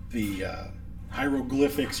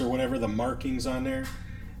hieroglyphics or whatever, the markings on there,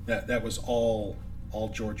 that was all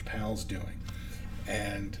George Powell's doing.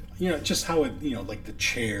 And just how it, like the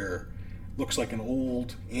chair looks like an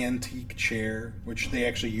old antique chair, which they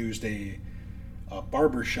actually used a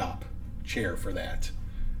barber shop chair for that.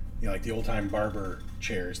 Like the old time barber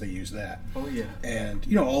chairs, they use that. Oh yeah. And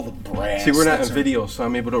all the brass. See, we're not that's in video, so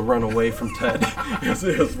I'm able to run away from Ted. as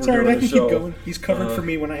we're Sorry, doing I the can show. keep going. He's covered for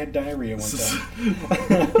me when I had diarrhea one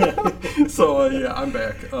time. So yeah, I'm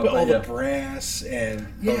back. But all yeah. the brass and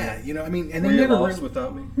and Were they you never lost really,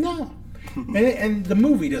 without me? no. and the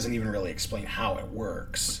movie doesn't even really explain how it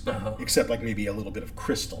works, Uh-huh. except like maybe a little bit of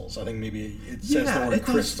crystals. I think maybe it says the word it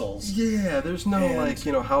does. crystals. Yeah, there's no And-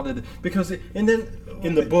 how did because and then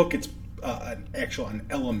In the book, it's an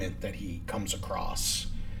element that he comes across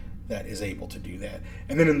that is able to do that.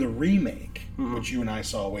 And then in the remake, which you and I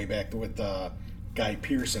saw way back with Guy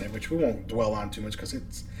Pearce in it, which we won't dwell on too much because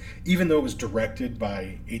it's, even though it was directed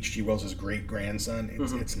by H.G. Wells' great grandson,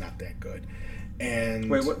 it's not that good. And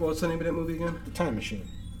wait, what's the name of that movie again? The Time Machine.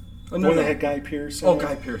 Oh, The one that had Guy Pearce. In Oh, it.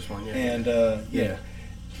 Guy Pearce one, yeah. And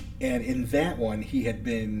and in that one, he had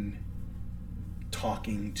been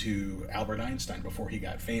talking to Albert Einstein before he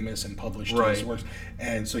got famous and published his Right. works,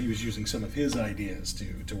 and so he was using some of his ideas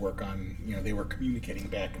to work on. They were communicating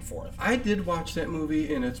back and forth. I did watch that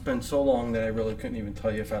movie, and it's been so long that I really couldn't even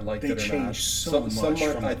tell you if I liked They it or not. changed so much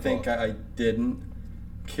Somewhat, from the I think book. I didn't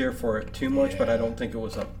care for it too much, but I Yeah. don't think it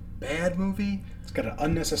was a bad movie. It's got an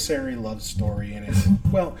unnecessary love story in it.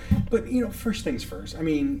 Well, but first things first. I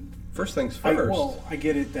mean, First things first. I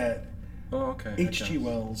get it that Oh, okay. H.G.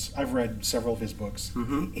 Wells, I've read several of his books.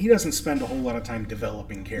 Mhm. He doesn't spend a whole lot of time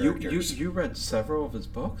developing characters. You read several of his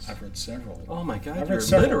books? I've read several. Oh my God, I've you're read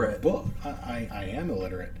several illiterate. books. I am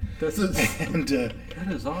illiterate. This is And that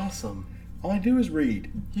is awesome. all I do is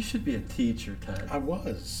read. You should be a teacher, Ted. I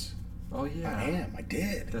was. Oh yeah, I am. I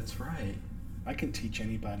did. That's right. I can teach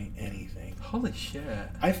anybody anything. Holy shit.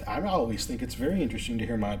 I always think it's very interesting to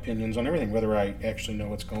hear my opinions on everything, whether I actually know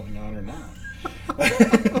what's going on or not.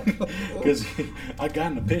 Because I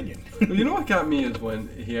got an opinion. You know what got me is when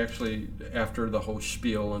he actually, after the whole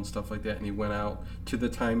spiel and stuff like that, and he went out to the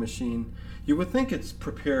time machine. You would think it's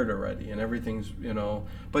prepared already and everything's,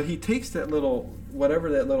 but he takes that little, whatever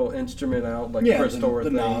that little instrument out, like crystal or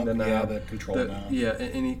thing, knob, the knob, yeah, the control knob. Yeah,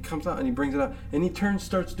 and he comes out and he brings it out, and he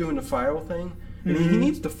starts doing the file thing, and he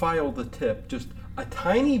needs to file the tip just a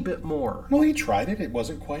tiny bit more. Well, he tried it. It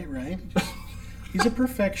wasn't quite right. He's a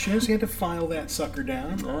perfectionist. He had to file that sucker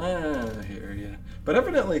down. I hear you. But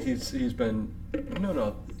evidently he's been,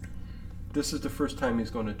 no. This is the first time he's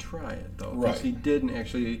going to try it, though. Right. Because he didn't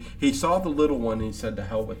actually... He saw the little one and he said, to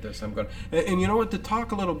hell with this, I'm going to... And you know what? To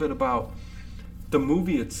talk a little bit about the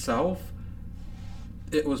movie itself,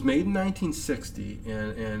 it was made in 1960,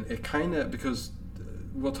 and it kind of... Because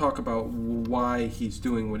we'll talk about why he's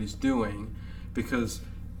doing what he's doing. Because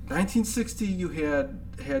 1960, you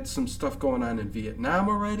had some stuff going on in Vietnam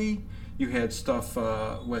already. You had stuff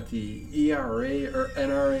with the ERA or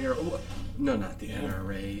NRA or... No, not the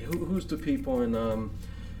NRA. Who's the people in...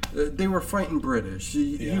 they were fighting British.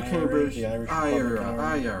 The UK IRA, British. the Irish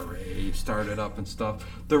Republic IRA started up and stuff.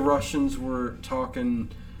 The Russians were talking...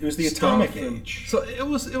 It was the stuff atomic and- age. So it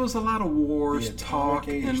was a lot of wars, The talk,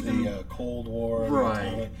 atomic age, the Cold War, Right. the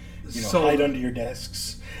atomic, So- hide under your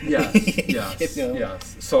desks. Yes, yes, You know?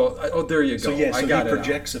 yes. So, there you go. So yeah, I so got he it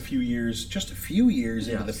projects just a few years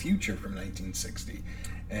into the Yes. future from 1960,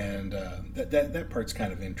 and that part's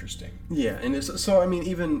kind of interesting. Yeah, and it's, so I mean,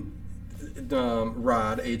 even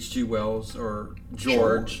Rod H.G. Wells or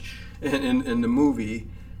George. In the movie,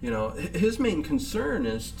 his main concern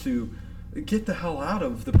is to get the hell out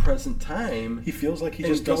of the present time. He feels like he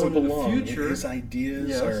And just go doesn't into the belong. future. His ideas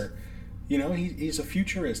Yes. are, he's a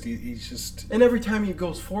futurist. He's just And every time he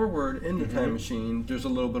goes forward in the time machine, there's a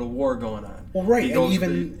little bit of war going on. well, right. He And goes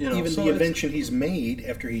even to even so the it's- invention he's made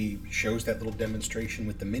after he shows that little demonstration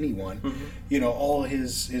with the mini one, all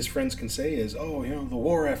his friends can say is, oh, the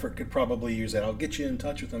war effort could probably use that. I'll get you in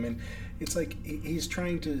touch with them. And it's like he's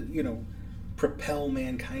trying to propel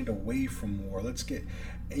mankind away from war. Let's get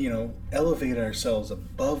elevate ourselves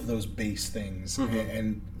above those base things,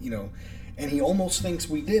 and he almost thinks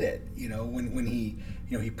we did it. When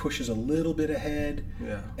he pushes a little bit ahead,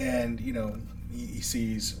 Yeah. and he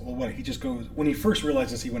sees he just goes when he first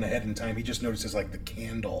realizes he went ahead in time. He just notices like the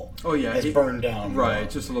candle Oh yeah, has burned down, Right,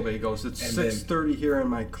 just a little bit. He goes, it's And then- 6:30 here on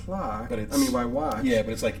my clock. But it's, my watch. Yeah,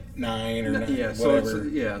 but it's like 9 or 9, Yeah, so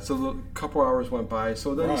whatever. so a couple hours went by.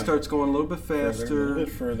 So then Right. he starts going a little bit faster, a little bit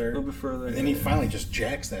further, a little bit further, and then he finally just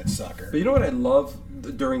jacks that sucker. But you know what I love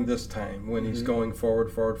during this time when Mm-hmm. he's going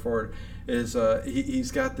forward, is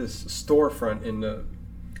he's got this storefront in the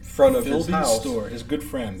front of his Philby's house. store, his good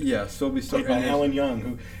friend, Yeah, Philby's store. played by and there's- Alan Young,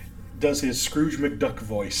 who does his Scrooge McDuck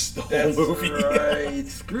voice the whole That's movie. right,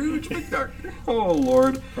 Scrooge McDuck. Oh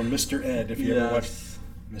Lord. From Mr. Ed, if you ever watched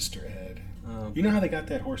Yes. Mr. Ed. Um, You know how they got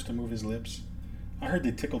that horse to move his lips? I heard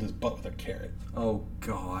they tickled his butt with a carrot. Oh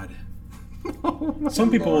God. Some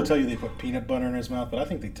people will tell you they put peanut butter in his mouth, but I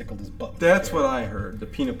think they tickled his butt with That's a what carrot. I heard. The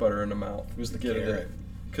peanut butter in the mouth was the Get it carrot.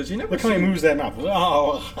 Because you never Look how he seen, moves that mouth.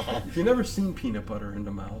 Oh, you never seen peanut butter in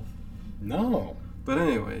the mouth. no. But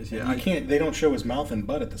anyways, yeah, You can't. They don't show his mouth and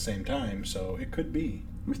butt at the same time, so it could be.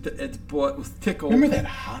 Mr. Ed's butt was tickled. Remember that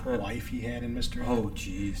hot wife he had in Mr. Ed? Oh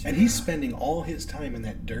jeez. And he's spending all his time in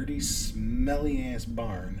that dirty, smelly ass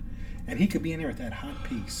barn, and he could be in there with that hot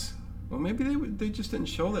piece. Well, maybe they just didn't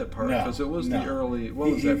show that part No, because it was the no. early.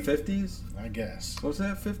 What was He- that? 50s? I guess. Was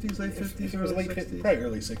that 50s? Late 50s? If it was early late, 60s? probably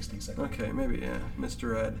early 60s. I think. Okay, maybe yeah,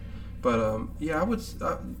 Mr. Ed. But yeah, I would.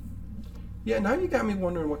 Yeah, now you got me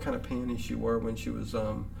wondering what kind of panties she wore when she was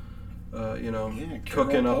cooking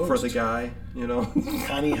Carol up for the Post. guy.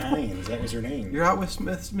 Connie Hines, that was her name. You're out with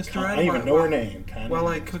Mr. Ed. I don't even know her name. Connie While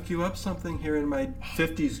I Hines. cook you up something here in my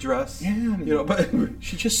 50s dress. Yeah, But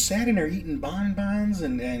she just sat in there eating bonbons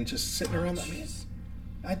and just sitting around.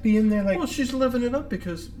 I'd be in there like. well, she's living it up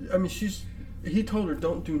because he told her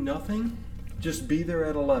don't do nothing, just be there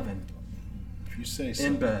at 11 If you say so.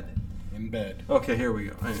 in bed. In bed. Okay, here we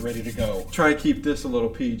go. Ready to go. Try to keep this a little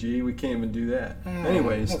PG. We can't even do that.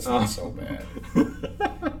 Anyways, That's not so bad.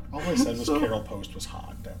 All I said was So- Carol Post was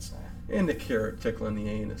hot, that's all. and the carrot tickling the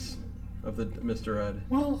anus. of the Mr. Ed.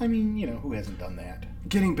 Well, I mean, who hasn't done that?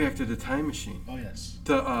 Getting back to the time machine. Oh, yes.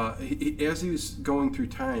 As he was going through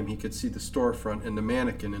time, he could see the storefront and the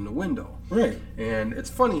mannequin in the window. Right. And it's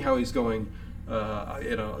funny how he's going,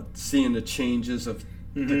 seeing the changes of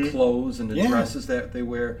the clothes and the dresses that they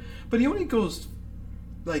wear. But he only goes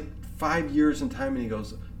like 5 years in time, and he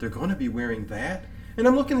goes, they're going to be wearing that? And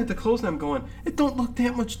I'm looking at the clothes and I'm going, it don't look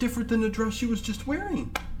that much different than the dress she was just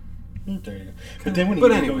wearing. There you go. But then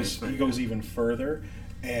when he goes even further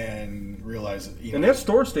and realizes, and that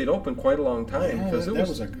store stayed open quite a long time, because that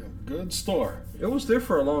was a good store. It was there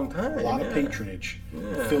for a long time. A lot of patronage. Yeah.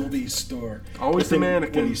 Philby's store. Always the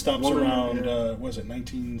mannequin. When he stops around, was it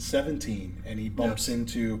 1917, and he bumps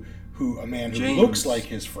into a man who James, looks like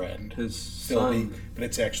his friend, his Philby, son. but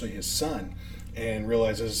it's actually his son, and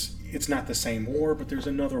realizes it's not the same war, but there's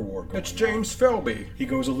another war going on. It's James Philby. He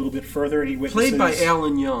goes a little bit further, and he witnesses... Played by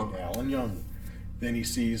Alan Young. Alan Young. Then he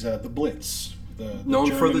sees the Blitz. Known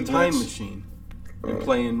German for the Time Blitz. Machine. And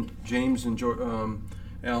playing James and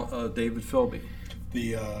David Philby.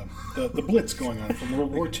 The Blitz going on from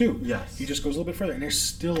World War II. Yes. He just goes a little bit further, and there's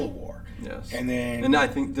still a war. Yes. And I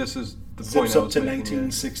think this is the zips point I up was to making,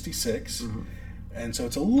 1966. And so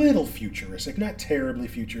it's a little futuristic, not terribly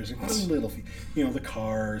futuristic, but a little, the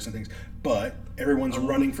cars and things. But everyone's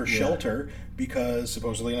running for shelter because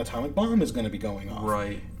supposedly an atomic bomb is going to be going off.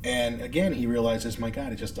 Right. And again, he realizes, my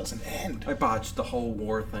God, it just doesn't end. I botched the whole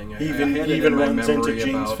war thing. He even runs into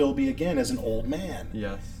James Philby again as an old man.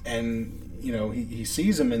 Yes. And, he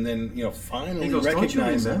sees him, and then, finally he goes,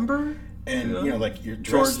 recognizes don't you remember? him. And, like, you're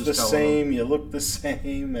dressed the same, you look the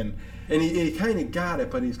same, and he kind of got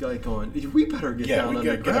it, but he's like going, we better get down on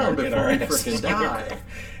the ground before we freaking die.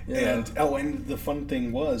 Yeah. And the fun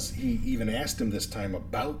thing was, he even asked him this time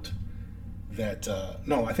about that.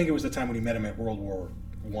 No, I think it was the time when he met him at World War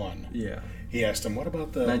I. Yeah. He asked him, what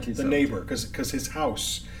about the neighbor? Because his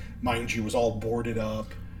house, mind you, was all boarded up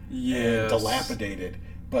and dilapidated.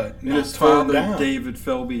 But his father, David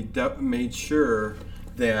Philby, made sure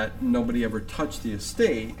that nobody ever touched the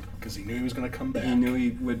estate, because he knew he was going to come back. He knew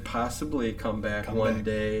he would possibly come back one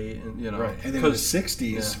day, and Right. And then in the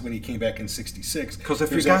 60s, when he came back in 66,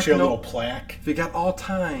 there's actually a little plaque. If you got all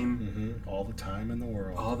time, all the time in the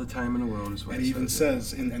world. All the time in the world is what it even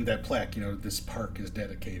says in that plaque, this park is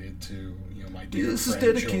dedicated to, my dear This friend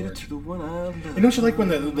is dedicated George. to the one I love. And don't you like when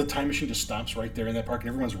the time machine just stops right there in that park and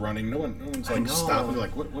everyone's running? No one's like stopping. They're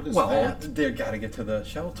like, what is that? Well, they got to get to the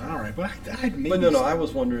shelter. All right, but maybe. But no, I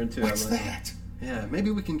was wondering too. What's that? Yeah, maybe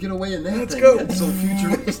we can get away in that Let's thing. go. That's so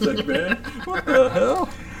futuristic, man. What the hell?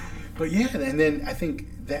 But yeah, and then I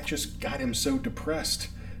think that just got him so depressed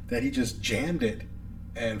that he just jammed it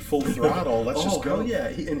and full throttle. Let's just go. Oh, yeah.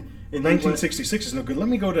 In 1966 is no good. Let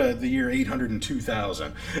me go to the year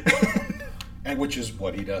 802,000, and which is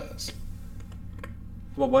what he does.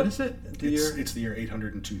 Well, what is it? It's the year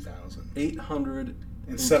 802,000. 800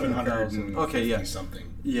 and 750 okay, yeah.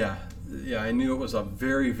 something. Yeah. Yeah, I knew it was a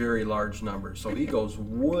very, very large number. So he goes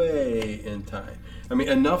way in time. I mean,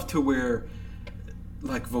 enough to where,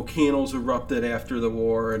 like, volcanoes erupted after the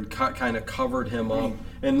war and kind of covered him up.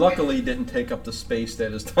 And luckily, he didn't take up the space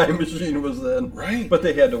that his time machine was in. Right. But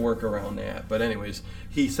they had to work around that. But anyways,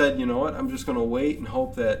 he said, you know what? I'm just going to wait and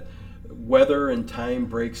hope that weather and time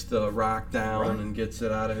breaks the rock down and gets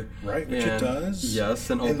it out of... Right, which it does. Yes,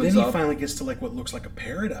 and opens up. And then he finally gets to, like, what looks like a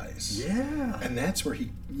paradise. Yeah. And that's where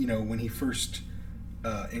he, when he first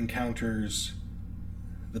encounters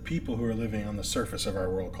the people who are living on the surface of our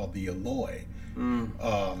world called the Eloi, who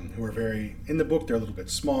are very... In the book, they're a little bit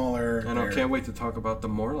smaller. I can't wait to talk about the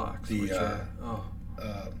Morlocks.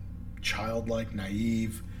 Childlike,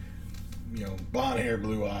 naive... blonde hair,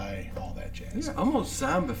 blue eye, all that jazz. Yeah, almost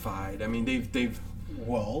zombified. I mean, they've.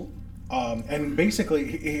 Well, and basically,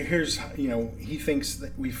 here's he thinks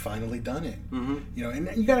that we've finally done it. Mm-hmm.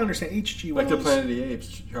 And you got to understand, H.G. Wells, like the Planet of the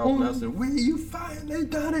Apes, Charles Nelson. You finally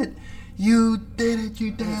done it. You did it.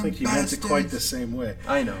 You damn. I don't think he meant it quite the same way.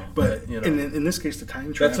 I know, but in this case, the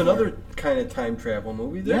time travel. That's another kind of time travel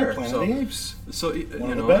movie. There, yeah, Planet of the Apes. So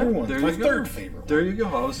one of the better ones. My third favorite. There you go.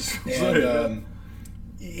 I was just saying.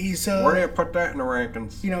 He's where do you put that in the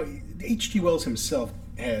rankings? H.G. Wells himself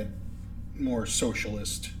had more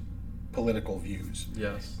socialist political views.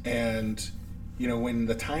 Yes. And when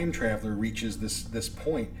the time traveler reaches this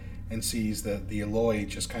point and sees the Eloi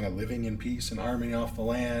just kind of living in peace and harmony off the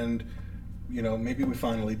land, maybe we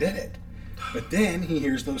finally did it. But then he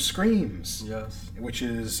hears those screams. Yes. Which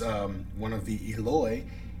is one of the Eloi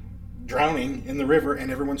drowning in the river,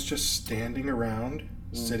 and everyone's just standing around.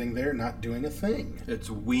 Sitting there, not doing a thing. It's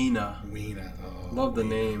Weena. Weena. Oh, love the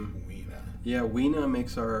name. Weena. Yeah, Weena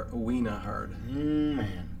makes our Weena hard.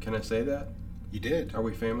 Man. Can I say that? You did. Are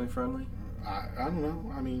we family friendly? I don't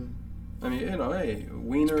know. I mean, hey,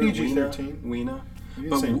 Weena. PG-13. Weena. You didn't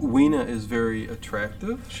But say- Weena is very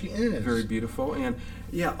attractive. she is. Very beautiful. And,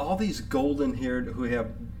 yeah, all these golden-haired who have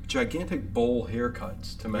gigantic bowl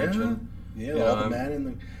haircuts, to mention. Yeah, You all know, the men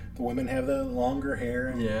and the women have the longer hair.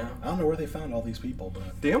 And Yeah. I don't know where they found all these people,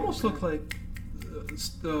 but They almost look like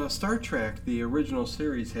Star Trek, the original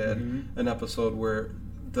series, had Mm-hmm. an episode where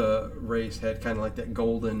the race had kind of like that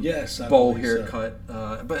golden Yes, I bowl believe so.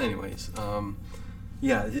 haircut. But anyways,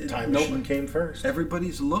 yeah. Time Machine came first.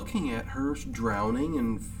 Everybody's looking at her drowning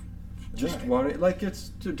and just Right. wanting, like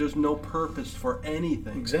there's no purpose for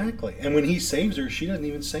anything. Exactly. And when he saves her, she doesn't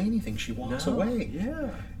even say anything. She walks No, away. Yeah.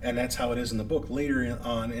 And that's how it is in the book. Later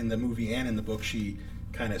on in the movie and in the book, she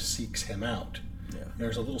kind of seeks him out. Yeah.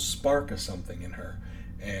 There's a little spark of something in her.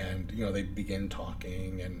 And, they begin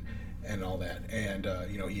talking and all that. And,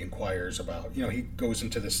 he inquires about, he goes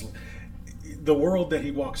into the world that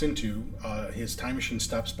he walks into. His time machine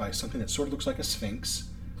stops by something that sort of looks like a sphinx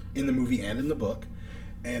in the movie and in the book.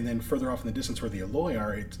 And then further off in the distance where the Eloi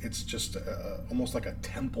are, it's just almost like a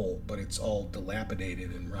temple, but it's all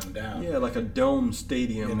dilapidated and run down. Yeah, like a dome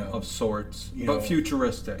stadium You know, of sorts, you but know,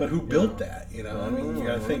 futuristic. But who you built know? that? I mean, you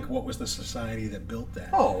got to Oh. think, what was the society that built that?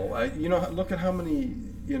 Oh, look at how many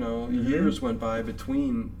years went by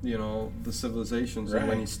between the civilizations and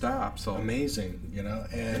when he Right. stopped. So Amazing,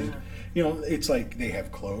 and it's like they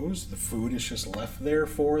have clothes. The food is just left there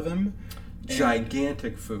for them. And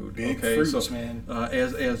gigantic food. Big okay, fruits, so man.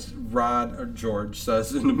 As Rod or George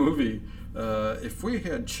says in the movie, if we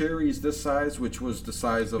had cherries this size, which was the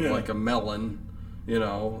size of Yeah. like a melon,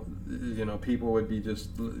 people would be just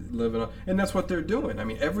living on, and that's what they're doing. I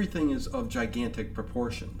mean, everything is of gigantic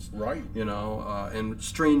proportions, Right. and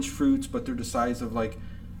strange fruits, but they're the size of like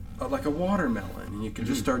a watermelon, and you can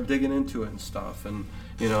just start digging into it and stuff, and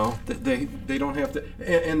they don't have to.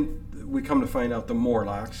 And we come to find out the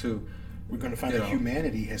Morlocks, who We're going to find that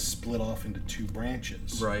humanity has split off into two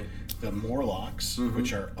branches. Right. The Morlocks,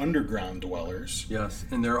 which are underground dwellers. Yes,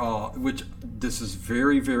 and they're all, which this is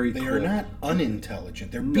very, very They cool. are not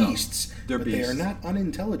unintelligent. They're No, beasts. they're but they are beasts. not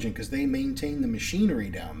unintelligent because they maintain the machinery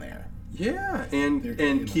down there Yeah, and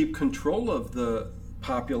They're, keep control of the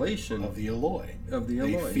population of the Eloi. Of the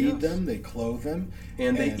They Eloi, feed yes. them, they clothe them.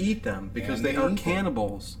 and they eat them because and they they are eat them.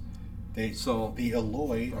 cannibals. So the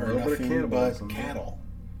Eloi are little bit of nothing but cannibalism, yeah. cattle.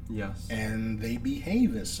 Yes. And they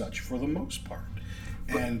behave as such for the most part.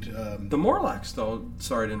 And The Morlocks, though,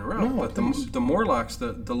 sorry to interrupt, No, but please. the Morlocks,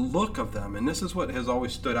 the look of them, and this is what has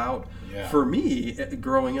always stood out Yeah. for me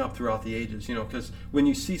growing up throughout the ages, because when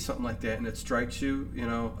you see something like that and it strikes you,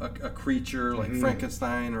 a creature like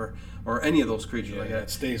Frankenstein or any of those creatures like that, it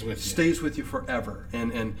stays with you. Stays with you forever.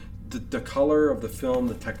 And the color of the film,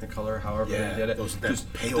 the Technicolor, however Yeah, they did it, that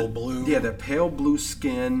pale blue. Yeah, that pale blue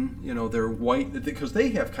skin. They're white because they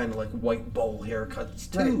have kind of like white bowl haircuts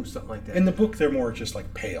too, Right. something like that. in the book, they're more just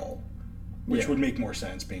like pale, which Yeah. would make more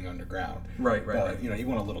sense being underground. Right, But, you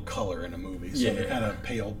want a little color in a movie. So Yeah. they're kind of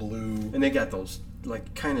pale blue. And they got those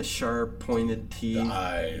like kind of sharp, pointed teeth,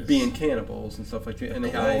 eyes. being cannibals and stuff like that, and the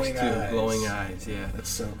eyes glowing too, eyes. glowing eyes. Yeah, That's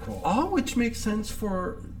so cool. all which makes sense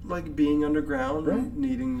for like being underground, Right. and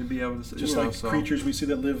needing to be able to, Just like creatures we see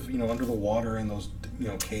that live, under the water in those,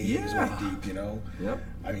 caves Yeah. way deep, Yep.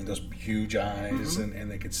 I mean, those huge eyes,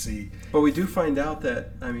 and they could see. But we do find out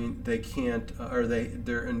that they can't, or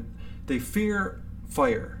they fear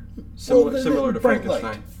fire, similar to bright Frankenstein.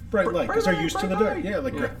 light. Bright light, because they're used to the dark. light. Yeah,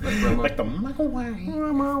 like Gremlin. like the microwave.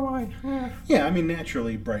 Yeah, I mean,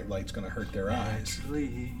 naturally, bright light's going to hurt their eyes.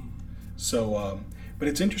 Actually. So, but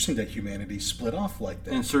it's interesting that humanity split off like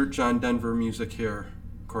that. Insert John Denver music here,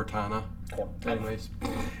 Cortana. Anyways,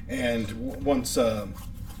 And once,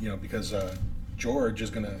 because George is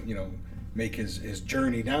going to, make his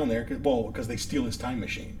journey down there, because they steal his time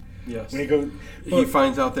machine. yes. When He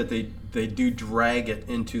finds out that they do drag it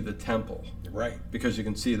into the temple. right. Because you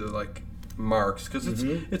can see the like marks, because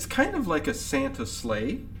it's kind of like a Santa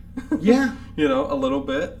sleigh. Yeah. A little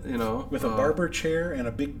bit. With a barber chair and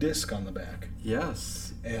a big disc on the back.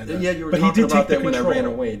 Yes. And, yeah, you were but he talking did about take the that when I control. ran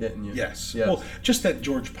away, didn't you? Yes. Yes. Well, just that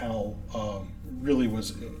George Powell really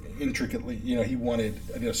was intricately, he wanted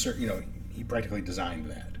a certain, he practically designed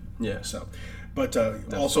that. Yeah. So, but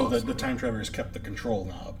also awesome. the time travelers kept the control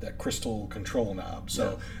knob, that crystal control knob.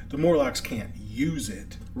 So the Morlocks can't use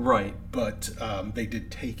it, Right. but they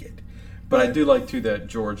did take it. But I do like too that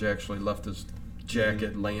George actually left his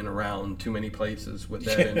jacket laying around too many places with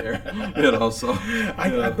that in there. So.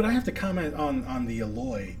 But I have to comment on the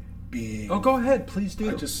Eloi being. Oh, go ahead, please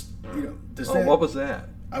do. I just, does Oh, that? what was that?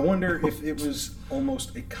 I wonder if it was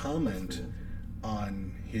almost a comment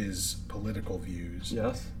on his political views.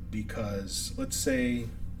 Yes. Because, let's say,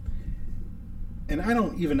 and I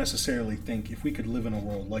don't even necessarily think if we could live in a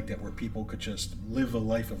world like that where people could just live a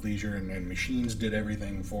life of leisure and machines did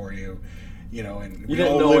everything for you, and we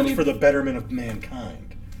all lived for the betterment of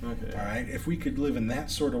mankind. Okay. All right? If we could live in that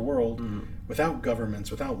sort of world without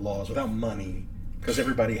governments, without laws, without money, because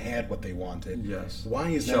everybody had what they wanted. Yes. Why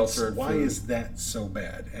is Shelter, why food. is that so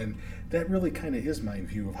bad? And that really kind of is my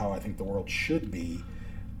view of how I think the world should be.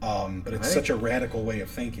 But it's such a radical way of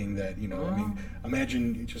thinking that, I mean,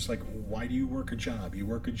 imagine just like, why do you work a job? You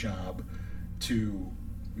work a job to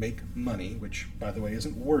make money, which, by the way,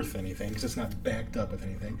 isn't worth anything because it's not backed up with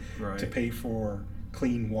anything, Right. to pay for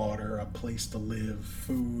clean water, a place to live,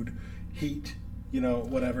 food, heat,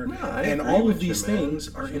 whatever. No, I and agree all with of you, these man.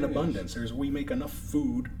 things are in Jeez. abundance. We make enough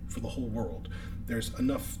food for the whole world. There's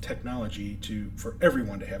enough technology for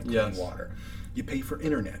everyone to have clean Yes. water. You pay for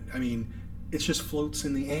internet. I mean, it just floats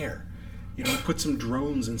in the air. Put some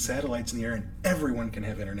drones and satellites in the air, and everyone can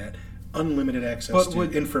have internet, unlimited access to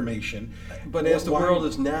information. But as the world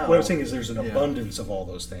is now, what I'm saying is there's an yeah. abundance of all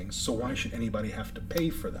those things. So why should anybody have to pay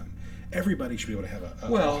for them? Everybody should be able to have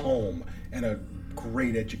a home and a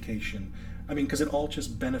great education. I mean, because it all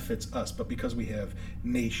just benefits us. But because we have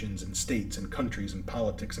nations and states and countries and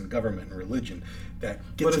politics and government and religion, that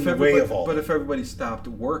gets in the way of all. But if everybody stopped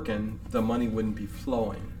working, the money wouldn't be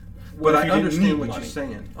flowing. But But if I you didn't understand need what money, you're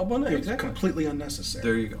saying. Oh, well, no, it's exactly. completely unnecessary.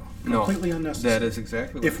 There you go. Completely No, unnecessary. That is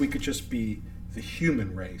exactly what If we could just be the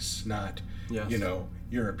human race, not Yes.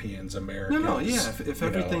 Europeans, Americans. No, yeah. If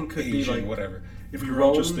everything could be Asian, like whatever. If we were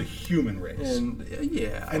all just grown the human race. And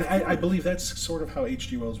yeah. And I believe that's sort of how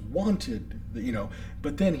H.G. Wells wanted,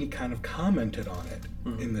 but then he kind of commented on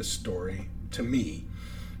it in this story to me,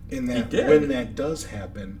 in that did? when that does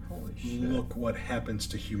happen, Holy shit. look what happens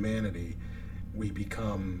to humanity. We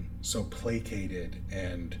become so placated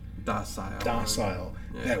and docile,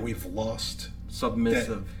 yeah. that we've lost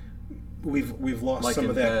submissive, we've lost like some in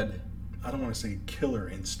of that. bed. I don't want to say killer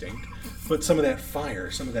instinct, but some of that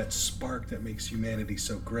fire, some of that spark that makes humanity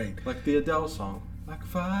so great. Like the Adele song, like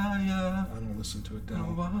fire, I don't listen to it no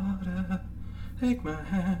now. water, take my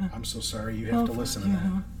hand. I'm so sorry you have to listen to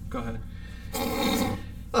that. Go ahead.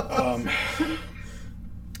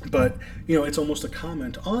 But it's almost a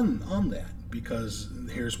comment on that, because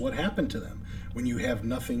here's what happened to them when you have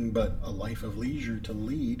nothing but a life of leisure to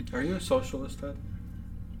lead. Are you a socialist, Ted?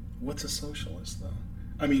 What's a socialist, though?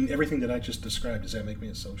 I mean, everything that I just described, does that make me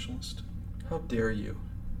a socialist? How dare you?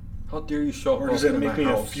 How dare you show up Or does that into make my me a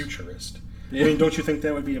house? futurist? Yeah. I mean, don't you think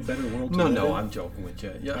that would be a better world to live in? No, I'm joking with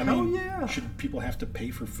you. Yeah, I hell mean, yeah. should people have to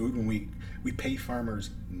pay for food when we pay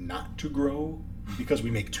farmers not to grow because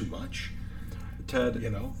we make too much? Ted,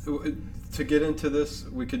 to get into this,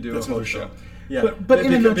 we could do That's a whole another show. Yeah, But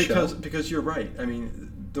in a nutshell, because you're right. I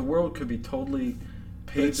mean, the world could be totally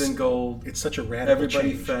paved in gold. It's such a radical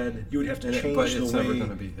everybody change. fed. You would have to and change but the it's way never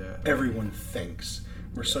gonna be that. everyone thinks.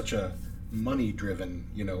 We're such a money-driven,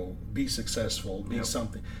 be successful, be Yep.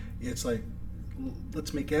 something. It's like,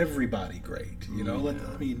 let's make everybody great. I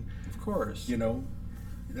mean, Of course.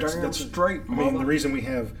 that's straight, I mean, the mother. reason we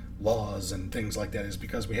have laws and things like that is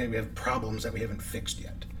because we have problems that we haven't fixed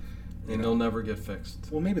yet. And they'll never get fixed.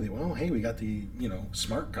 Well, maybe they will. Hey, we got the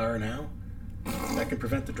smart car now that can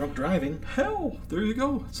prevent the drunk driving. Hell, there you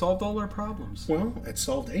go. It solved all our problems. Well, it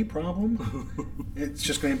solved a problem. It's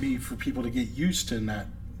just going to be for people to get used to not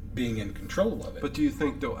being in control of it. But do you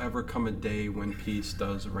think there'll ever come a day when peace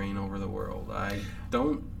does reign over the world? I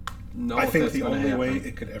don't know. I if think that's the gonna only way happen.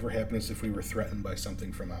 it could ever happen is if we were threatened by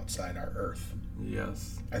something from outside our Earth.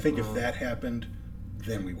 Yes. I think if that happened,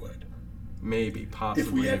 then we would. Maybe, possibly.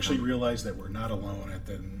 If we actually even. realize that we're not alone,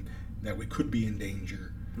 that we could be in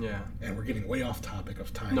danger. Yeah. And we're getting way off topic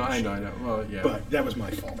of time. No, I machine. know. Well, yeah. But that was my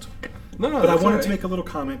fault. No, But I that's wanted all to right. make a little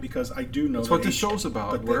comment because I do know That's that what this show's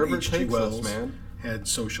about, but that wherever it H.G. takes us, Wells man. had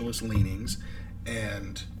socialist leanings,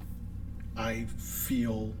 and I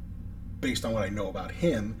feel, based on what I know about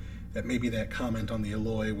him, that maybe that comment on the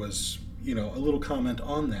Eloi was, a little comment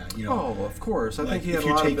on that. Oh, of course. I like think he had if a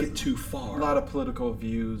you lot take of it too far, a lot of political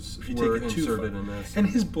views if you were take it too inserted far. in this. And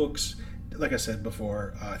his books, like I said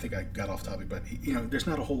before, I think I got off topic, but there's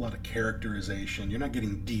not a whole lot of characterization. You're not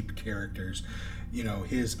getting deep characters.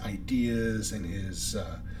 His ideas and his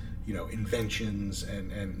inventions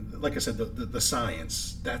and like I said, the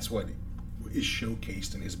science. That's what is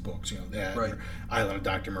showcased in his books. That Right. or Island of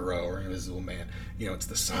Dr. Moreau or Invisible Man. It's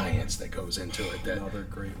the science that goes into it. Another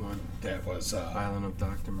great one. That was. Island of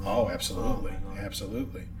Dr. Moreau. Oh, absolutely, Oh, my God.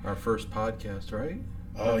 absolutely. Our first podcast, right?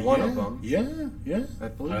 Oh, One yeah, of them. Yeah. I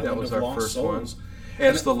believe Island that was of our Lost first Souls. one.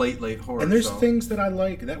 It's the late horror. And there's so. things that I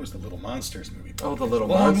like. That was the Little Monsters movie. Oh, the Little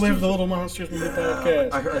Long Monsters. live the Little Monsters movie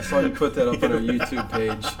podcast. I saw you put that up on our YouTube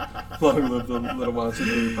page. Long live the Little Monsters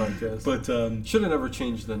movie podcast. But should have never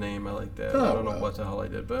changed the name. I like that. I don't know what the hell I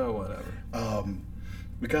did, but whatever.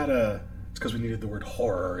 We got it's because we needed the word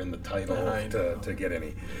horror in the title to get any.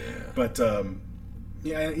 Yeah. But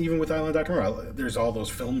yeah, even with Island Dr. Moreau, there's all those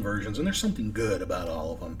film versions, and there's something good about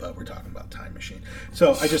all of them. But we're talking about Time Machine,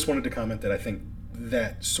 so I just wanted to comment that I think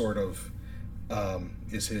that sort of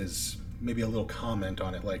is his maybe a little comment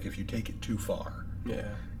on it. Like if you take it too far,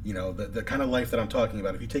 you know, the kind of life that I'm talking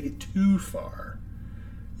about. If you take it too far,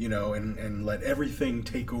 you know, and let everything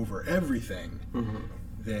take over everything. Mm-hmm.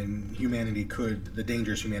 Then the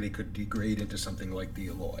dangerous humanity could degrade into something like the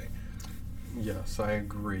Eloi. Yes, I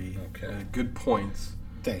agree. Okay. Good points.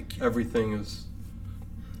 Thank you. Everything is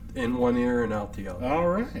in one ear and out the other. All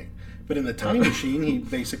right. But in the Time Machine, he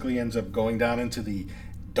basically ends up going down into the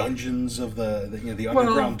dungeons of the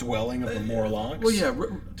underground dwelling of the Morlocks. Well, yeah,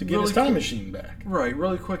 to get his time machine back. Right.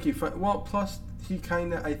 Really quick, plus he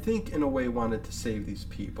kind of, I think, in a way, wanted to save these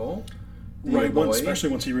people. Right, especially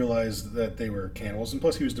once he realized that they were cannibals, and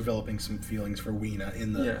plus he was developing some feelings for Weena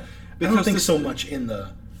in the. Yeah. I don't think so much in the.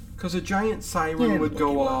 Because a giant siren would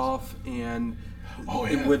go off, and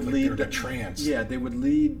it would lead to trance. Yeah, they would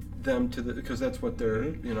lead them to the, because that's what they're,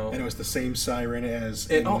 you know. And it was the same siren as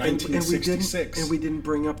in 1966. And we didn't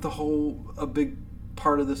bring up a big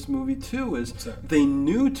part of this movie too is they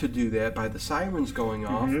knew to do that by the sirens going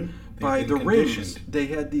off, by the rings. They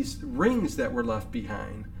had these rings that were left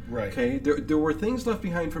behind. Right. Okay. There were things left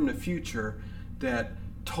behind from the future that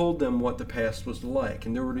told them what the past was like,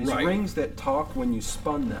 and there were these rings that talked when you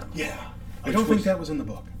spun them. Yeah. I don't think that was in the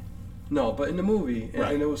book. No, but in the movie,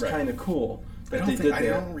 and it was kind of cool that they did that. I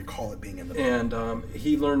don't recall it being in the book. And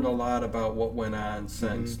he learned a lot about what went on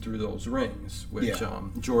since through those rings, which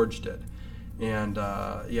George did. And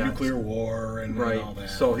nuclear war and all that.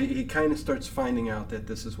 So he kind of starts finding out that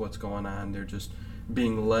this is what's going on. They're just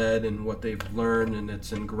being led in what they've learned, and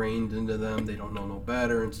it's ingrained into them. They don't know no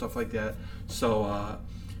better and stuff like that. So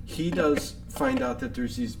he does find out that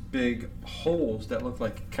there's these big holes that look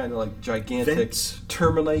like kind of like gigantic vents.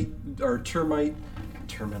 termite. Oh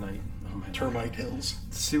my termite hills.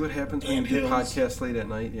 See what happens when you do podcasts late at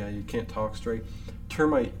night? Yeah, you can't talk straight.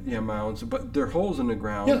 Termite mounds, but they're holes in the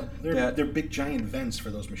ground. Yeah, they're big giant vents for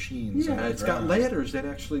those machines. Yeah, it's got ladders that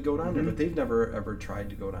actually go down there, but they've never ever tried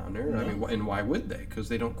to go down there. No. I mean, and why would they? Because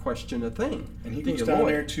they don't question a thing. And he goes down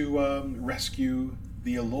there to rescue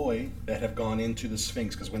the Eloi that have gone into the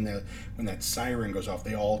Sphinx. Because when that siren goes off,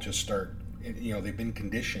 they all just start. You know, they've been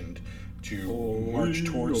conditioned to march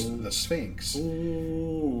towards the Sphinx.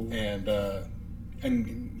 And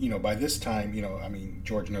you know, by this time, you know, I mean,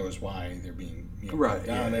 George knows why they're being put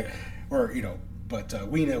down there, or you know, but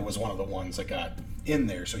Weena was one of the ones that got in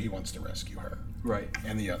there, so he wants to rescue her,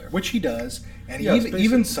 and the other, which he does, and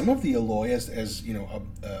even some of the Eloi, as you know,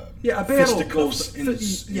 a fisticuffs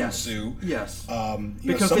ensue. Yes,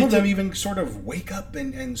 because some of them even sort of wake up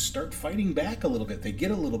and start fighting back a little bit. They get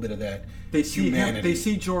a little bit of that. They see humanity. They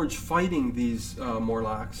see George fighting these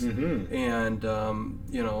Morlocks, and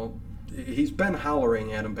you know. He's been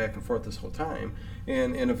hollering at him back and forth this whole time,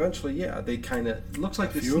 and eventually, they kind of looks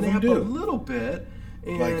like they snap a little bit.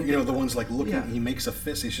 And, like, you know, the ones like looking, he makes a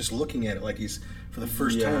fist. He's just looking at it like he's for the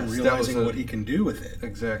first time realizing what he can do with it.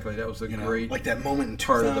 Exactly, that was a great like that moment in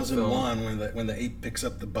 2001 when the ape picks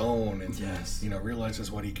up the bone and you know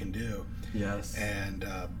realizes what he can do. Yes, and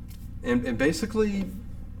basically,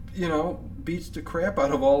 you know, beats the crap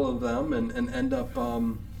out of all of them and end up.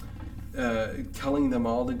 Telling them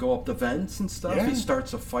all to go up the vents and stuff. He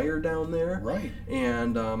starts a fire down there,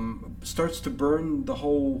 and starts to burn the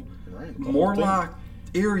whole Morlock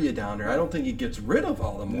area down there. I don't think he gets rid of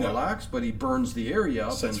all the Morlocks, but he burns the area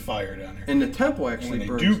up. Sets fire down there. And the temple actually burns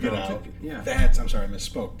when they do get down out, too. I'm sorry, I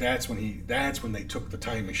misspoke. That's when they took the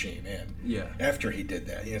time machine in. Yeah. After he did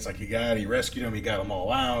that, it's like he rescued them, he got them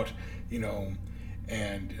all out, you know,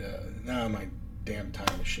 and now my damn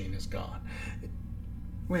time machine is gone.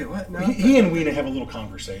 Wait, what? No, he and Weena have a little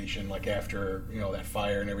conversation, like after, you know, that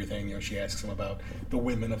fire and everything. You know, she asks him about the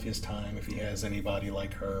women of his time, if he has anybody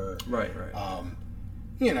like her. Right.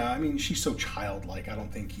 You know, I mean, she's so childlike. I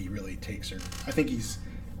don't think he really takes her. I think he's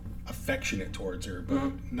affectionate towards her,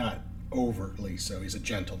 but not overtly so. He's a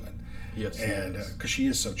gentleman. Yes, and because she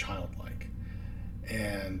is so childlike,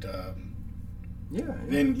 and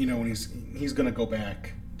then you know when he's going to go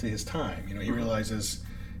back to his time, you know, he realizes.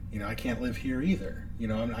 You know, I can't live here either. You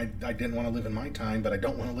know, I didn't want to live in my time, but I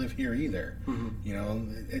don't want to live here either. You know,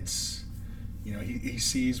 it's, you know, he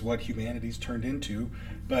sees what humanity's turned into,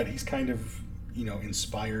 but he's kind of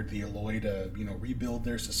inspired the Eloi to, rebuild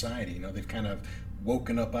their society. They've kind of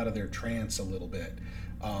woken up out of their trance a little bit.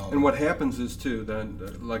 And what happens is too, then,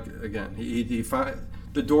 like again,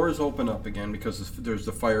 the doors open up again because there's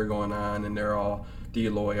the fire going on, and they're all, the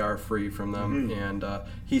Eloi are free from them, and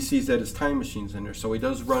he sees that his time machine's in there, so he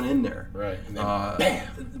does run in there. Right, and then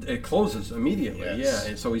bam! It closes immediately. Yes. Yeah,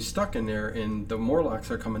 and so he's stuck in there, and the Morlocks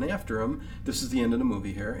are coming after him. This is the end of the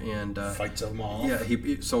movie here, and Fights them off. Yeah,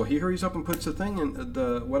 he hurries up and puts the thing in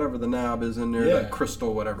the knob is in there, Yeah. the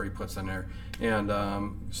crystal, whatever he puts in there, and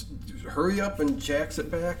hurry up and jacks it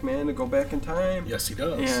back, man, to go back in time. Yes, he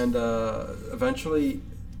does. And eventually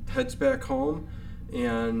heads back home,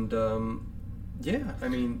 and yeah, I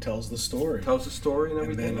mean, tells the story and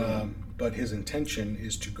everything. And then, but his intention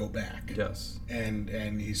is to go back. Yes.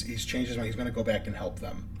 And he's changed his mind. He's going to go back and help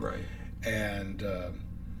them. Right. And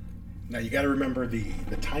now you got to remember the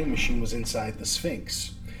time machine was inside the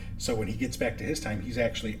Sphinx. So when he gets back to his time, he's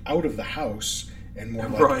actually out of the house and more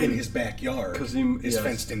like in his backyard, his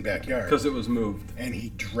fenced-in backyard. Because it was moved. And he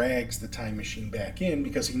drags the time machine back in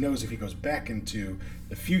because he knows if he goes back into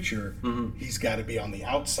the future, he's got to be on the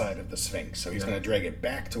outside of the Sphinx. So he's going to drag it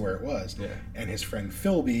back to where it was. Yeah. And his friend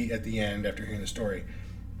Philby, at the end, after hearing the story,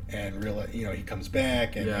 and realize, he comes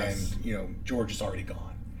back, and George is already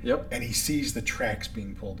gone. Yep. And he sees the tracks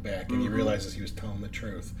being pulled back, and he realizes he was telling the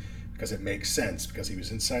truth. Because it makes sense, because he was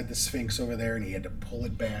inside the Sphinx over there and he had to pull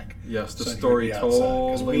it back. Yes, the so story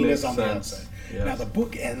totally makes on sense. The outside. Yes. Now the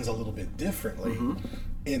book ends a little bit differently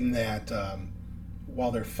in that while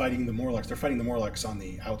they're fighting the Morlocks on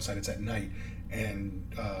the outside. It's at night, and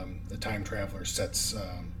the time traveler sets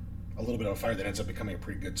a little bit of a fire that ends up becoming a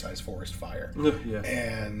pretty good sized forest fire. Yeah.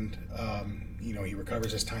 And he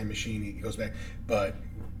recovers his time machine. He goes back, but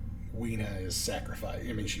Weena is sacrificed.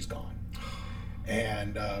 I mean, she's gone.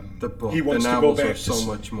 And the book, he wants the to go novels back are so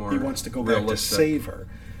much more. He wants to go back to save her,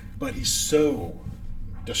 but he's so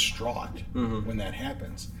distraught when that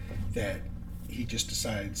happens that he just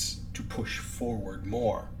decides to push forward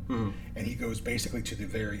more, and he goes basically to the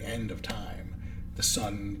very end of time. The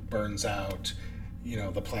sun burns out.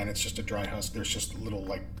 The planet's just a dry husk. There's just little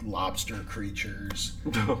like lobster creatures,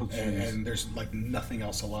 and there's like nothing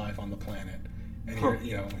else alive on the planet. And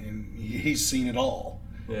and he's seen it all.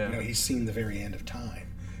 Yeah. He's seen the very end of time,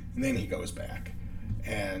 and then he goes back.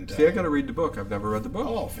 And see, I got to read the book. I've never read the book.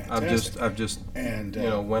 Oh, fantastic! I've just went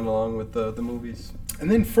along with the movies. And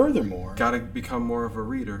then furthermore, got to become more of a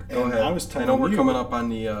reader. Go and ahead. I know we're coming up on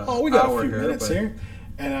the we got hour a few here, minutes here.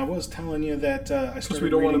 And I was telling you that because we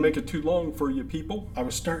don't want to make it too long for you people. I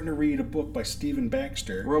was starting to read a book by Stephen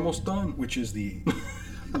Baxter. We're almost done. Which is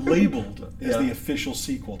labeled as the official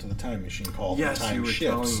sequel to The Time Machine, called The Time Ships. Yes, you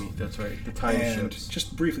were telling me. That's right, The Time Ships.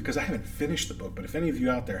 Just briefly, because I haven't finished the book, but if any of you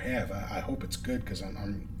out there have, I hope it's good, because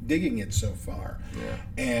I'm digging it so far. Yeah.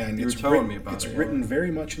 And you were telling me about it. It's written very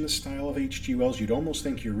much in the style of H.G. Wells. You'd almost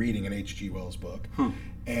think you're reading an H.G. Wells book.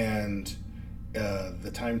 And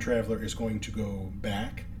the time traveler is going to go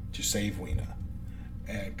back to save Weena.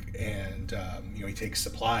 And he takes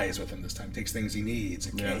supplies with him this time. Takes things he needs.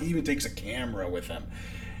 He even takes a camera with him.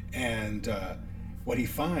 And what he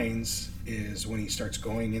finds is when he starts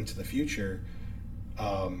going into the future,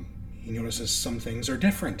 he notices some things are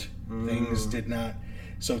different. Things did not.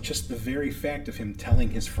 So just the very fact of him telling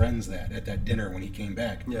his friends that at that dinner when he came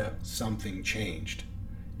back, something changed.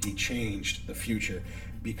 He changed the future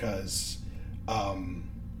because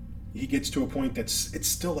he gets to a point it's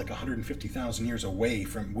still like 150,000 years away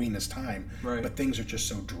from Weena's time, but things are just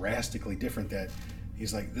so drastically different that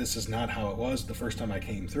he's like, this is not how it was the first time I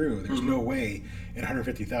came through. There's no way in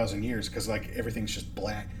 150,000 years, because like everything's just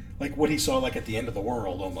black, like what he saw like at the end of the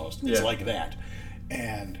world almost. It's like that.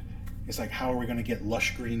 And it's like, how are we going to get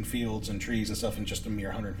lush green fields and trees and stuff in just a mere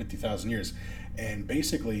 150,000 years? And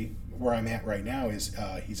basically where I'm at right now is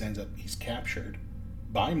he's captured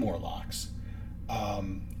by Morlocks.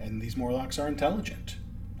 And these Morlocks are intelligent.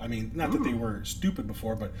 I mean, not that they were stupid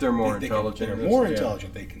before, but they're more intelligent. They're more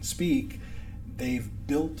intelligent. They can speak. They've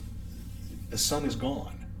built. The sun is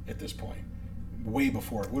gone at this point, way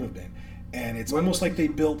before it would have been, and it's almost like they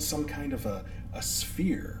built some kind of a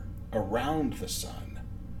sphere around the sun.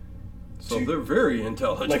 So they're very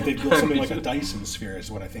intelligent. Like they built something like a Dyson sphere, is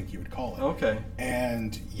what I think you would call it. Okay.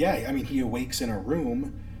 And I mean, he awakes in a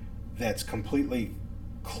room that's completely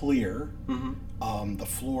clear. The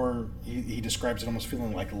floor, he describes it almost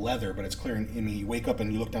feeling like leather, but it's clear. And I mean, you wake up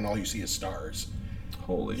and you look down, all you see is stars.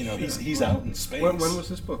 Holy shit. He's out in space. When was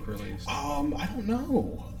this book released? I don't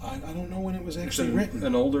know. I don't know when it was actually written.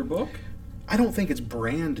 An older book? I don't think it's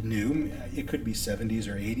brand new. It could be 70s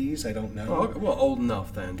or 80s. I don't know. Oh, well, old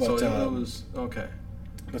enough then. But, so it was okay.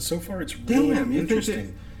 But so far, it's really Damn, you think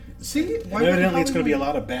interesting. See, And evidently, it's going to be a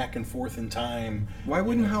lot of back and forth in time. Why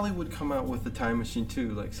wouldn't Hollywood come out with the Time Machine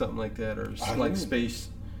 2, like something like that, or I don't like know. Space?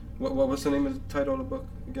 What was the name of the title of the book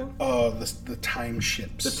again? The time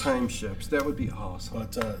ships. The Time Ships. That would be awesome.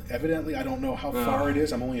 But evidently, I don't know how far it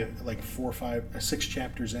is. I'm only like 6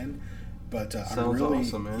 chapters in. But I'm Sounds really,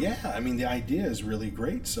 awesome, man. yeah. I mean, the idea is really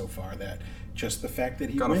great so far. That just the fact that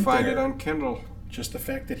he Gotta went find there, it on Kindle. just the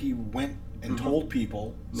fact that he went and told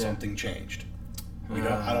people Yeah. something changed.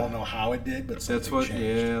 I don't know how it did, but something That's what,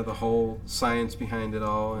 changed. yeah, the whole science behind it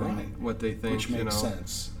all and Right. what they think, Which makes you know.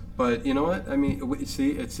 sense. But you know what? I mean,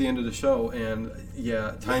 see, it's the end of the show, and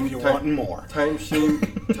yeah, If you're wanting more. time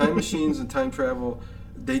machines and time travel.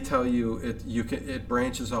 They tell you it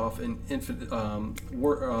branches off in infinite Infinite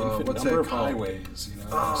what's number that of called? highways. You know,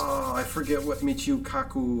 Oh, I forget what Michio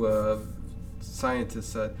Kaku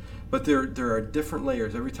scientist said. But there are different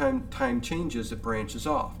layers. Every time time changes, it branches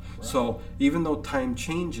off. Right. So even though time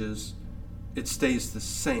changes, it stays the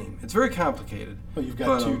same. It's very complicated. well, you've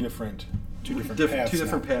got but, two different paths. two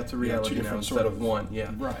different now. paths of Yeah, reality two now different instead sort of one.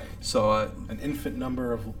 Yeah. Right. So An infinite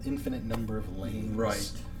number of lanes.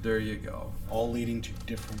 right there you go. All leading to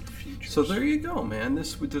different futures. So there you go, man.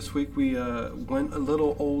 This week we went a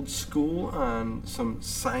little old school on some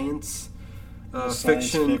science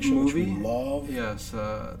fiction which movie. we love. Yes.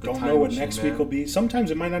 The Don't Time know what Machine next Man. week will be. Sometimes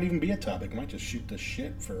it might not even be a topic. We might just shoot the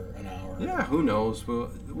shit for an hour. Yeah, who knows?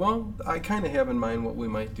 Well, I kind of have in mind what we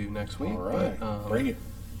might do next week. All right. But, Bring it.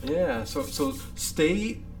 Yeah, so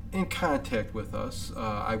stay in contact with us.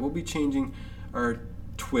 I will be changing our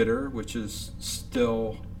Twitter, which is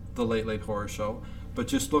still the Late Late Horror Show, but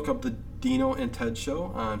just look up the Dino and Ted Show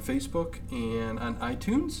on Facebook and on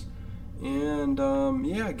iTunes. And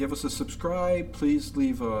yeah, give us a subscribe. Please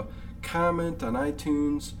leave a comment on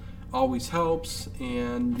iTunes. Always helps.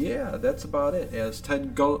 And yeah, that's about it. As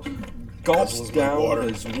Ted gulps Guzzles my down water.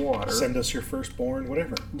 his water. Send us your firstborn,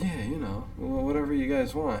 whatever. Yeah, you know, whatever you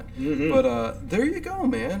guys want. Mm-hmm. But there you go,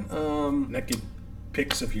 man. Naked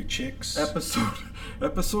pics of your chicks.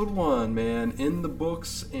 Episode 1, man, in the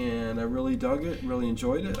books, and I really dug it, really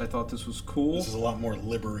enjoyed it. I thought this was cool. This is a lot more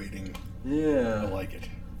liberating. I Yeah. like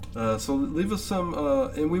it. So leave us some,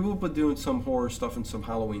 and we will be doing some horror stuff and some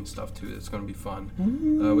Halloween stuff too. It's going to be fun.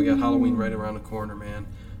 We got Halloween right around the corner, man.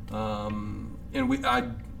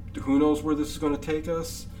 And who knows where this is going to take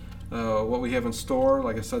us? What we have in store.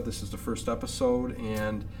 Like I said, this is the first episode,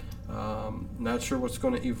 and not sure what's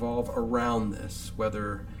going to evolve around this.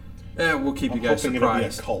 Whether, we'll keep you guys hoping it'll be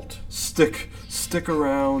a surprised. cult. Stick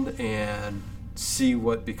around and see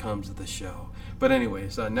what becomes of the show. But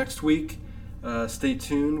anyways, next week. Stay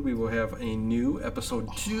tuned. We will have a new episode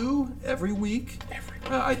 2 every week.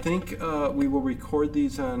 I think we will record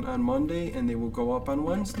these on Monday, and they will go up on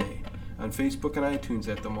Wednesday on Facebook and iTunes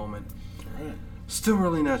at the moment. All right. Still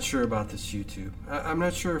really not sure about this YouTube. I'm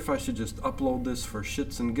not sure if I should just upload this for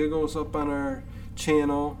shits and giggles up on our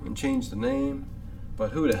channel and change the name,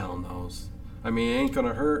 but who the hell knows? I mean, it ain't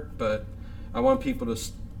gonna hurt, but I want people to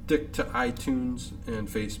stick to iTunes and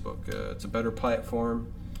Facebook. It's a better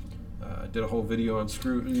platform. I did a whole video on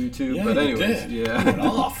YouTube, Yeah, but you anyways, did. yeah. Went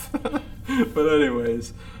off. But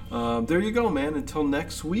anyways, there you go, man. Until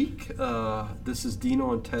next week, this is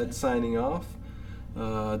Dino and Ted signing off.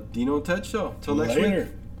 Dino and Ted Show. Till next Later. week.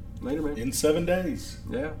 Later, man. In 7 days.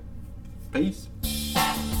 Yeah. Peace.